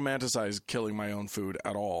 I don't romanticize killing my own food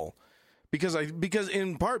at all. Because I think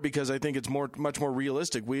it's much more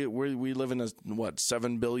realistic. We live in a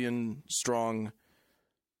 7 billion strong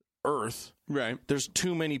Earth. Right. There's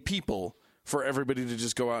too many people for everybody to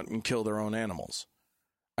just go out and kill their own animals.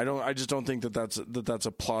 I just don't think that's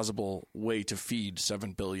a plausible way to feed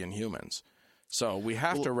 7 billion humans. So we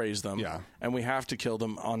have to raise them, and we have to kill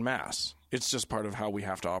them en masse. It's just part of how we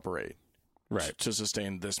have to operate, right, to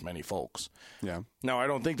sustain this many folks. Yeah. Now I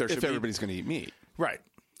don't think if everybody's going to eat meat, right.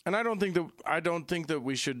 And I don't think that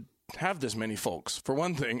we should have this many folks. For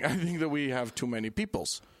one thing, I think that we have too many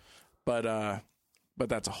peoples. But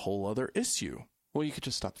that's a whole other issue. Well, you could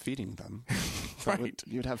just stop feeding them. Right.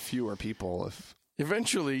 You'd have fewer people if...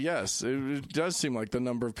 Eventually, yes. It does seem like the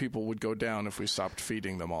number of people would go down if we stopped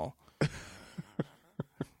feeding them all.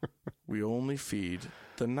 We only feed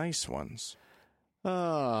the nice ones.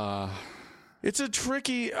 It's a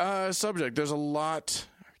tricky subject.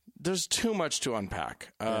 There's too much to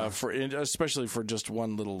unpack, especially for just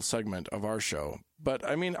one little segment of our show. But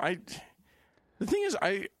I mean, the thing is,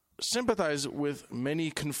 I sympathize with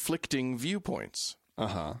many conflicting viewpoints.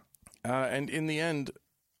 And in the end,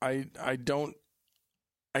 I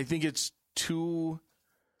think it's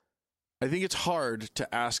hard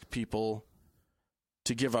to ask people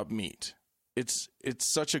to give up meat. It's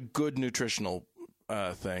such a good nutritional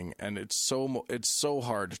thing, and it's so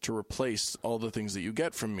hard to replace all the things that you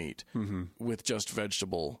get from meat with just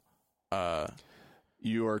vegetable.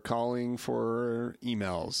 You are calling for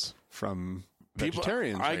emails from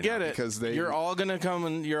vegetarians. I get it, because you're all gonna come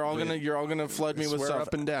and you're all gonna flood me with stuff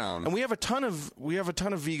up and down. And we have a ton of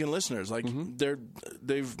vegan listeners. Like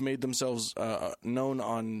they've made themselves known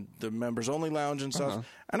on the members only lounge and stuff,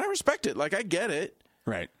 and I respect it. Like I get it,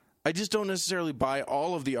 right. I just don't necessarily buy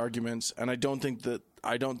all of the arguments, and I don't think that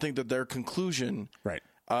their conclusion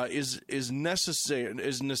is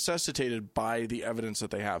necessitated by the evidence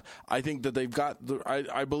that they have. I think that they've got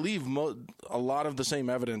I believe a lot of the same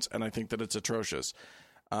evidence, and I think that it's atrocious.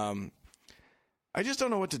 I just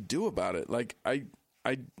don't know what to do about it. Like in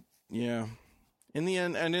the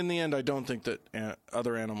end, I don't think that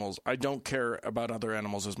other animals. I don't care about other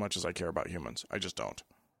animals as much as I care about humans. I just don't.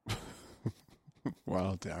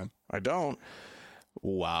 Wow, Dan. I don't.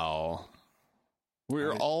 Wow.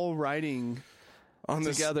 We're all riding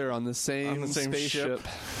together on the same spaceship.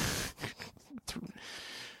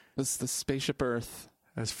 It's the spaceship Earth.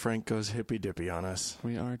 As Frank goes hippy-dippy on us.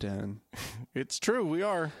 We are, Dan. It's true, we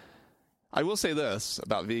are. I will say this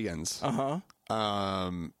about vegans.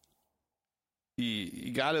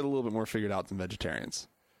 You got it a little bit more figured out than vegetarians.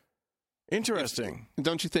 Interesting.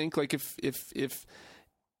 Don't you think? Like if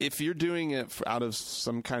you're doing it out of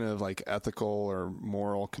some kind of like ethical or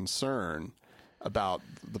moral concern about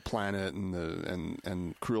the planet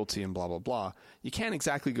and cruelty and blah blah blah, you can't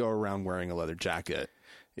exactly go around wearing a leather jacket.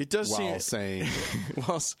 It does while saying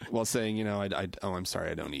I'm sorry,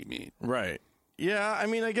 I don't eat meat. Right. Yeah. I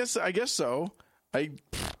mean, I guess so.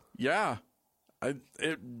 Yeah.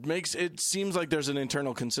 It seems like there's an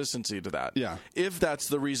internal consistency to that. Yeah. If that's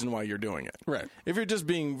the reason why you're doing it. Right. If you're just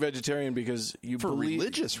being vegetarian because you For believe,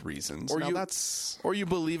 religious reasons. or Or you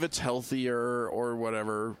believe it's healthier or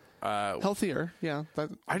whatever. healthier, yeah.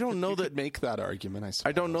 I don't know you that could make that argument. I suppose.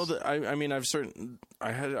 I don't know that. I mean, I'm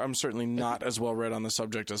certainly not as well read on the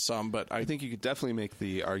subject as some, but I think you could definitely make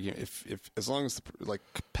the argument if as long as like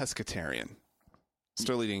pescatarian,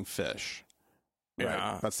 still eating fish.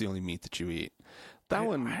 Yeah. Right? That's the only meat that you eat.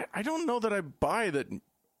 I don't know that I buy that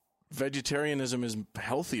vegetarianism is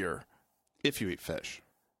healthier. If you eat fish.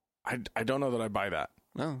 I don't know that I buy that.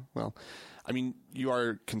 Oh, well, I mean, you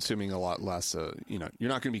are consuming a lot less. You're not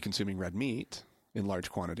going to be consuming red meat in large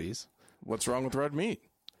quantities. What's wrong with red meat?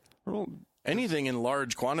 Well, anything in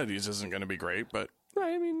large quantities isn't going to be great, but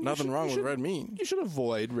right, I mean, nothing wrong with red meat. You should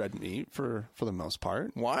avoid red meat for the most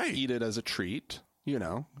part. Why? Eat it as a treat,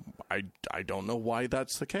 I don't know why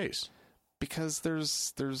that's the case. Because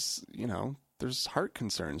there's heart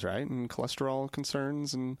concerns, right? And cholesterol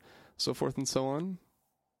concerns and so forth and so on.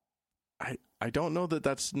 I don't know that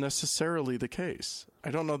that's necessarily the case.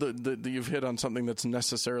 I don't know that you've hit on something that's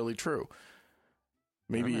necessarily true.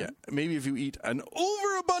 Maybe if you eat an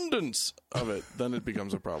overabundance of it, then it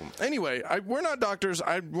becomes a problem. Anyway, we're not doctors.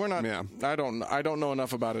 We're not. Yeah. I don't know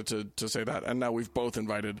enough about it to say that. And now we've both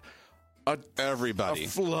invited everybody a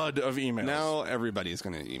flood of emails. Now everybody's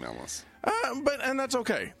going to email us. And that's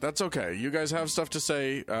okay. That's okay. You guys have stuff to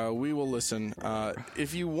say. We will listen.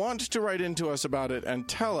 If you want to write into us about it and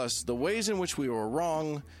tell us the ways in which we were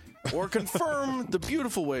wrong, or confirm the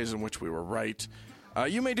beautiful ways in which we were right,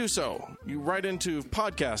 you may do so. You write into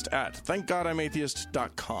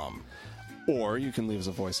podcast@thankgodimatheist.com. Or you can leave us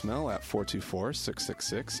a voicemail at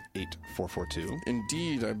 424-666-8442.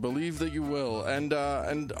 Indeed, I believe that you will. And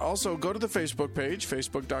also go to the Facebook page,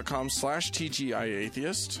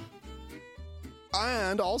 facebook.com/TGIAtheist.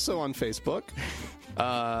 And also on Facebook,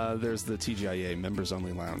 there's the TGIA Members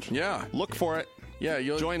Only Lounge. Yeah. Look for it. Yeah,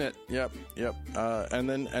 you'll join it. Yep. And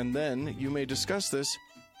then you may discuss this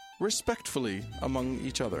respectfully among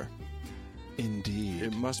each other. Indeed.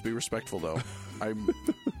 It must be respectful, though.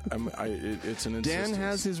 It's an insistence. Dan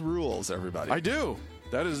has his rules, everybody. I do.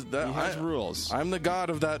 He has rules. I'm the god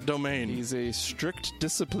of that domain. He's a strict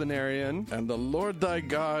disciplinarian. And the Lord thy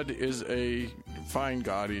God is a fine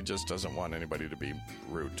God. He just doesn't want anybody to be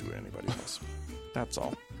rude to anybody else. That's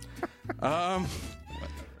all.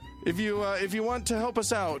 If you want to help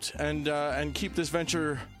us out and keep this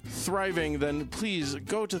venture thriving, then please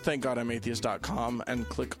go to thankgodimatheist.com and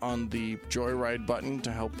click on the Joyride button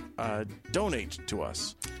to help donate to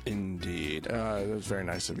us. Indeed. That was very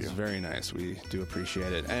nice of you. It's very nice. We do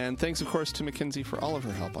appreciate it. And thanks, of course, to Mackenzie for all of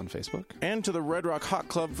her help on Facebook. And to the Red Rock Hot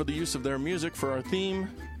Club for the use of their music for our theme.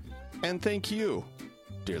 And thank you,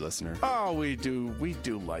 dear listener. Oh, we do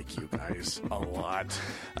like you guys a lot.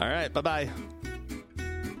 All right. Bye-bye.